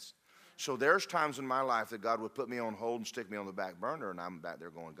understand this? So there's times in my life that God would put me on hold and stick me on the back burner, and I'm back there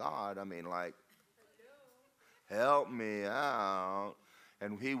going, God, I mean, like, help me out.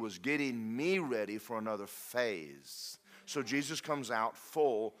 And he was getting me ready for another phase. So Jesus comes out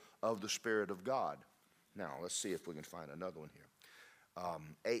full of the Spirit of God. Now, let's see if we can find another one here.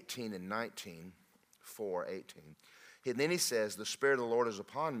 18 and 19, 4:18. And then he says, the Spirit of the Lord is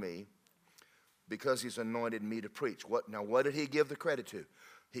upon me because he's anointed me to preach. What did he give the credit to?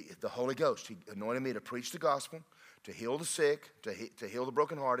 The Holy Ghost. He anointed me to preach the gospel, to heal the sick, to heal the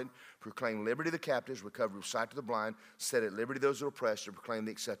brokenhearted, proclaim liberty to the captives, recovery of sight to the blind, set at liberty those who are oppressed, to proclaim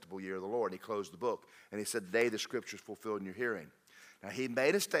the acceptable year of the Lord. And he closed the book. And he said, today the scripture is fulfilled in your hearing. Now, he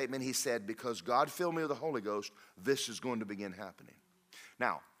made a statement. He said, because God filled me with the Holy Ghost, this is going to begin happening.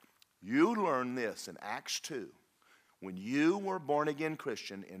 Now, you learn this in Acts 2. When you were born again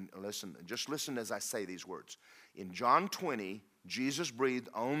Christian, and just listen as I say these words. In John 20, Jesus breathed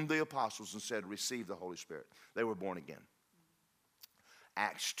on the apostles and said, receive the Holy Spirit. They were born again.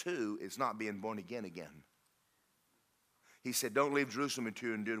 Acts 2 is not being born again. He said, don't leave Jerusalem until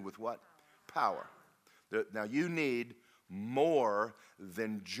you're endued with what? Power. Now you need more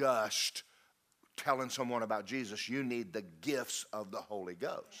than just telling someone about Jesus. You need the gifts of the Holy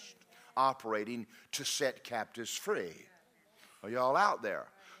Ghost operating to set captives free. Are y'all out there?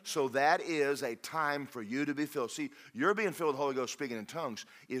 So that is a time for you to be filled. See, you're being filled with the Holy Ghost, speaking in tongues,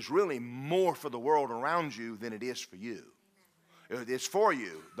 is really more for the world around you than it is for you. It's for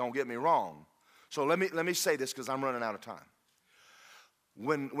you, don't get me wrong. So let me say this because I'm running out of time.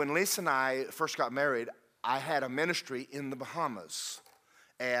 When Lisa and I first got married, I had a ministry in the Bahamas.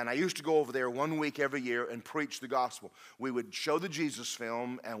 And I used to go over there 1 week every year and preach the gospel. We would show the Jesus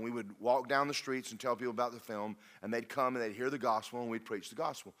film, and we would walk down the streets and tell people about the film, and they'd come and they'd hear the gospel, and we'd preach the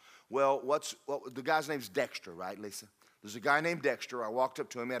gospel. Well, the guy's name's Dexter, right, Lisa? There's a guy named Dexter. I walked up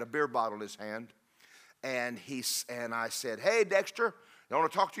to him. He had a beer bottle in his hand, and I said, hey, Dexter, I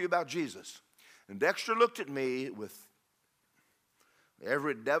want to talk to you about Jesus. And Dexter looked at me with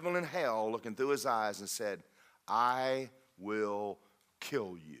every devil in hell looking through his eyes and said, I will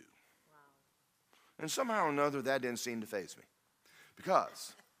kill you. Wow. And somehow or another that didn't seem to faze me,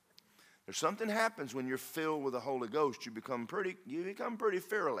 because there's something happens when you're filled with the Holy Ghost. You become pretty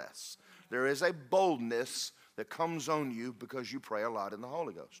fearless. There is a boldness that comes on you because you pray a lot in the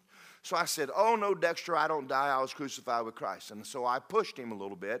Holy Ghost. So I said, oh no, Dexter, I don't die. I was crucified with Christ. And so I pushed him a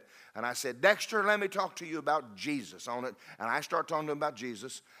little bit, and I said, Dexter, let me talk to you about Jesus on it. And I started talking to him about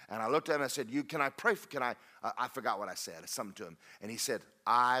Jesus, and I looked at him and I said, can I pray for, I forgot what I said, something to him. And he said,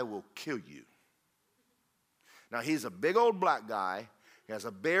 I will kill you. Now he's a big old black guy. He has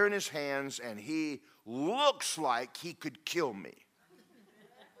a bear in his hands, and he looks like he could kill me.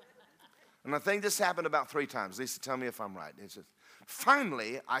 And I think this happened about 3 times. Lisa, tell me if I'm right. He says,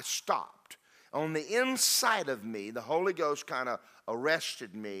 finally, I stopped. On the inside of me, the Holy Ghost kind of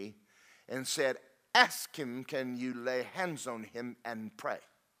arrested me and said, ask him, can you lay hands on him and pray?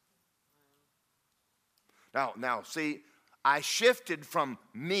 Now, see, I shifted from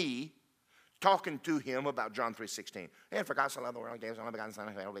me talking to him about John 3:16. And for God so loved the world, gave his only begotten Son,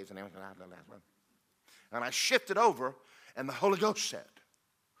 whoever believes in him shall not have the last. And I shifted over, and the Holy Ghost said,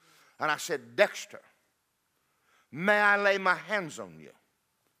 and I said, Dexter, may I lay my hands on you?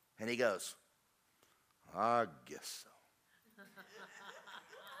 And he goes, I guess so.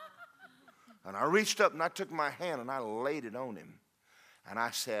 And I reached up and I took my hand and I laid it on him. And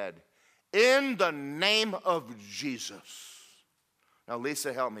I said, in the name of Jesus. Now,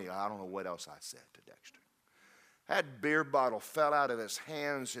 Lisa, help me. I don't know what else I said to Dexter. That beer bottle fell out of his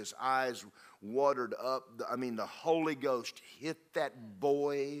hands. His eyes watered up. The Holy Ghost hit that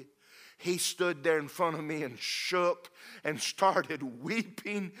boy. He stood there in front of me and shook and started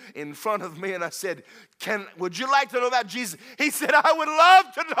weeping in front of me. And I said, would you like to know about Jesus? He said, I would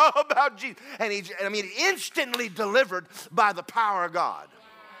love to know about Jesus. And instantly delivered by the power of God.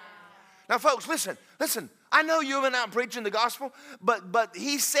 Now, folks, listen. I know you've been out preaching the gospel, but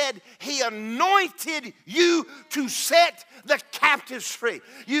he said he anointed you to set the captives free.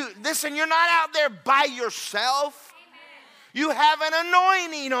 You're not out there by yourself. You have an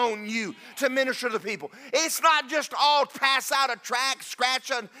anointing on you to minister to the people. It's not just all pass out a tract, scratch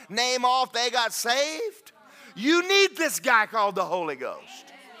a name off, they got saved. You need this guy called the Holy Ghost.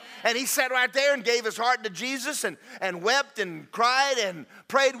 And he sat right there and gave his heart to Jesus and wept and cried and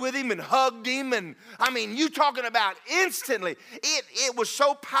prayed with him and hugged him. And I mean, you talking about instantly. It was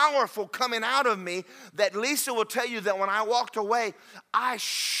so powerful coming out of me that Lisa will tell you that when I walked away, I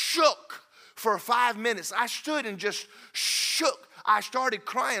shook for 5 minutes. I stood and just shook. I started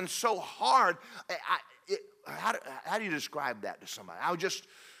crying so hard. How do you describe that to somebody? I was just,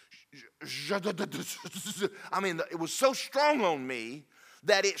 I mean, it was so strong on me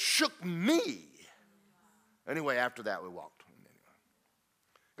that it shook me. Anyway, after that, we walked.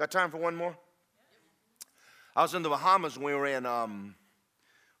 Got time for one more? I was in the Bahamas when we were in,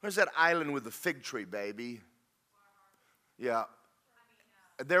 where's that island with the fig tree, baby? Yeah.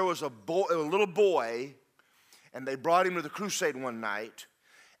 There was a little boy, and they brought him to the crusade one night,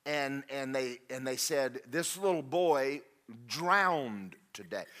 and they said, this little boy drowned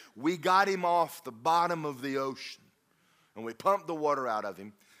today. We got him off the bottom of the ocean. And we pumped the water out of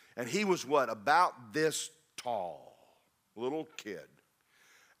him. And he was what? About this tall. Little kid.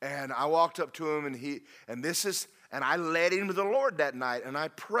 And I walked up to him and I led him to the Lord that night. And I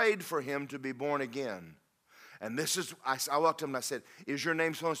prayed for him to be born again. And I walked to him and I said, is your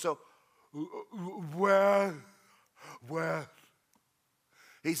name so-and-so? Well.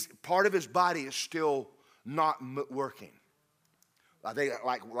 Part of his body is still not working. I think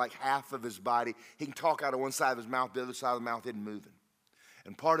like half of his body. He can talk out of one side of his mouth, the other side of the mouth isn't moving.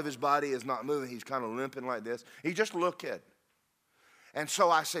 And part of his body is not moving. He's kind of limping like this. He's just a little kid. And so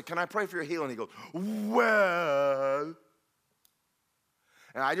I said, can I pray for your healing? He goes, well.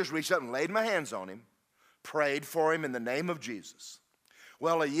 And I just reached up and laid my hands on him, prayed for him in the name of Jesus.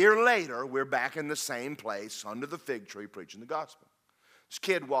 Well, a year later, we're back in the same place under the fig tree preaching the gospel. This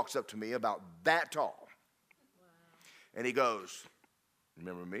kid walks up to me about that tall. Wow. And he goes,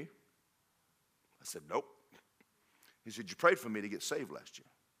 remember me? I said, nope. He said, you prayed for me to get saved last year.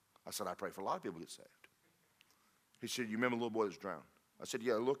 I said, I pray for a lot of people to get saved. He said, you remember the little boy that was drowned? I said,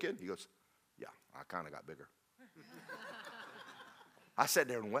 yeah, a little kid? He goes, yeah, I kind of got bigger. I sat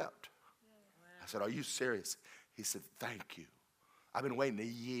there and wept. I said, are you serious? He said, thank you. I've been waiting a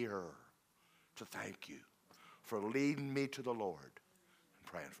year to thank you for leading me to the Lord and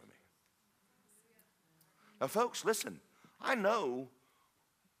praying for me. Now, folks, listen, I know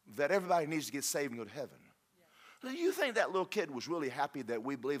that everybody needs to get saved and go to heaven. Do you think that little kid was really happy that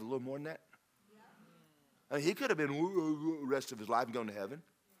we believe a little more than that? I mean, he could have been the rest of his life going to heaven.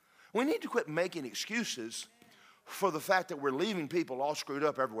 We need to quit making excuses for the fact that we're leaving people all screwed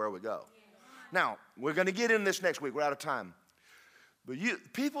up everywhere we go. Now, we're going to get in this next week. We're out of time. But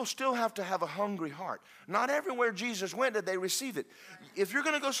people still have to have a hungry heart. Not everywhere Jesus went did they receive it. If you're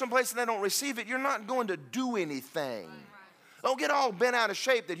going to go someplace and they don't receive it, you're not going to do anything. Don't get all bent out of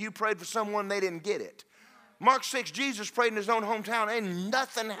shape that you prayed for someone and they didn't get it. Mark 6, Jesus prayed in his own hometown and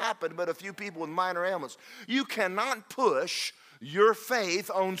nothing happened but a few people with minor ailments. You cannot push your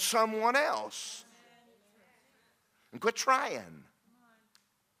faith on someone else. And quit trying.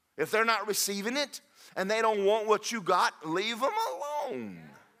 If they're not receiving it and they don't want what you got, leave them alone.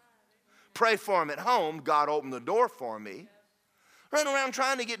 Pray for them at home. God opened the door for me. Run around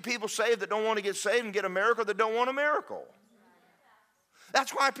trying to get people saved that don't want to get saved and get a miracle that don't want a miracle.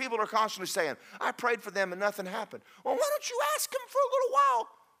 That's why people are constantly saying, I prayed for them and nothing happened. Well, why don't you ask them for a little while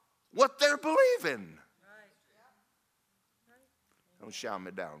what they're believing? Don't shout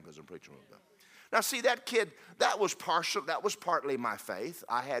me down because I'm preaching with them. Now, see, that kid, that was partly my faith.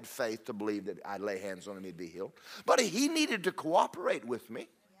 I had faith to believe that I'd lay hands on him, he'd be healed. But he needed to cooperate with me.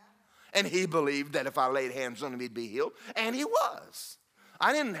 And he believed that if I laid hands on him, he'd be healed. And he was.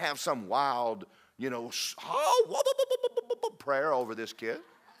 I didn't have some wild, prayer over this kid.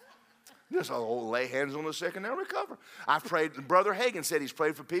 Just lay hands on the sick and they'll recover. I've prayed, Brother Hagin said he's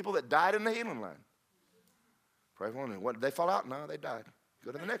prayed for people that died in the healing line. Pray for them. What, did they fall out? No, they died.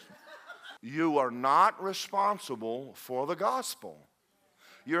 Go to the next one. You are not responsible for the gospel.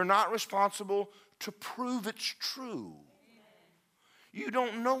 You're not responsible to prove it's true. You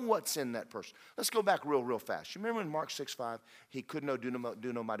don't know what's in that person. Let's go back real fast. You remember in Mark 6:5, he could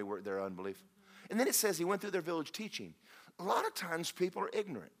do no mighty work their unbelief. And then it says he went through their village teaching. A lot of times people are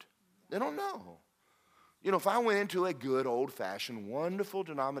ignorant. They don't know. If I went into a good, old-fashioned, wonderful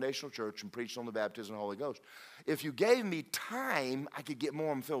denominational church and preached on the baptism of the Holy Ghost, if you gave me time, I could get more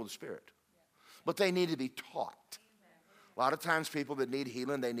of them filled with the Spirit. But they need to be taught. A lot of times people that need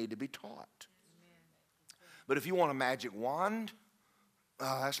healing, they need to be taught. But if you want a magic wand,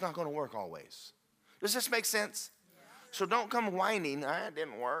 that's not going to work always. Does this make sense? So don't come whining, it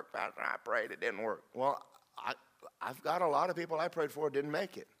didn't work, I prayed, it didn't work. Well, I've got a lot of people I prayed for didn't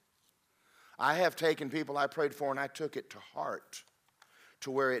make it. I have taken people I prayed for and I took it to heart to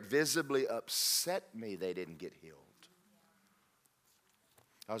where it visibly upset me they didn't get healed.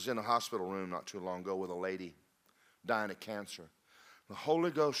 I was in a hospital room not too long ago with a lady dying of cancer. The Holy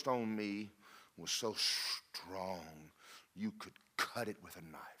Ghost on me was so strong you could cut it with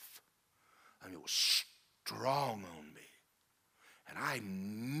a knife. I mean, it was strong on me. And I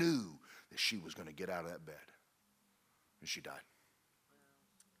knew that she was going to get out of that bed. And she died.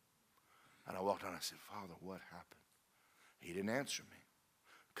 And I walked out and I said, Father, what happened? He didn't answer me.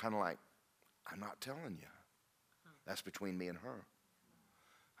 Kind of like, I'm not telling you. That's between me and her.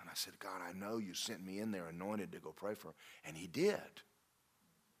 And I said, God, I know you sent me in there anointed to go pray for her. And he did.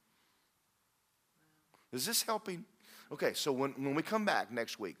 Is this helping? Okay, so when we come back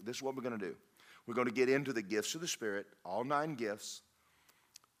next week, this is what we're going to do. We're going to get into the gifts of the Spirit, all 9 gifts,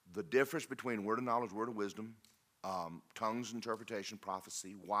 the difference between word of knowledge, word of wisdom, tongues, interpretation,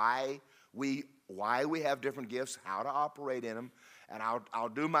 prophecy, why we have different gifts, how to operate in them, and I'll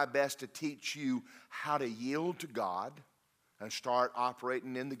do my best to teach you how to yield to God and start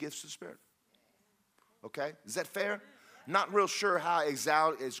operating in the gifts of the Spirit. Okay? Is that fair? Not real sure how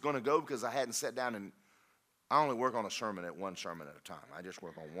exactly it's going to go because I hadn't sat down and I only work on one sermon at a time. I just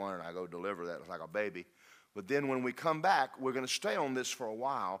work on one and I go deliver that like a baby. But then when we come back, we're going to stay on this for a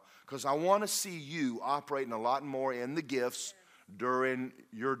while because I want to see you operating a lot more in the gifts during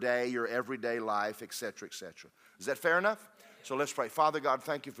your day, your everyday life, et cetera, et cetera. Is that fair enough? So let's pray. Father God,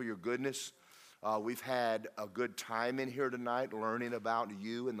 thank you for your goodness. We've had a good time in here tonight learning about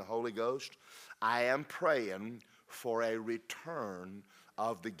you and the Holy Ghost. I am praying for a return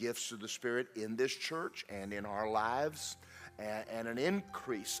of the gifts of the Spirit in this church and in our lives and an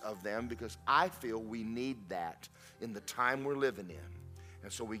increase of them because I feel we need that in the time we're living in.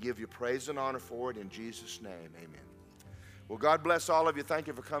 And so we give you praise and honor for it in Jesus' name, amen. Well, God bless all of you. Thank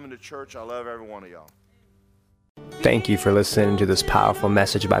you for coming to church. I love every one of y'all. Thank you for listening to this powerful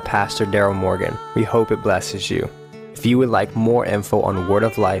message by Pastor Daryl Morgan. We hope it blesses you. If you would like more info on Word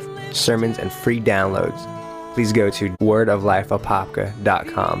of Life, sermons, and free downloads, please go to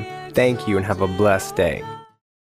wordoflifeapopka.com. Thank you and have a blessed day.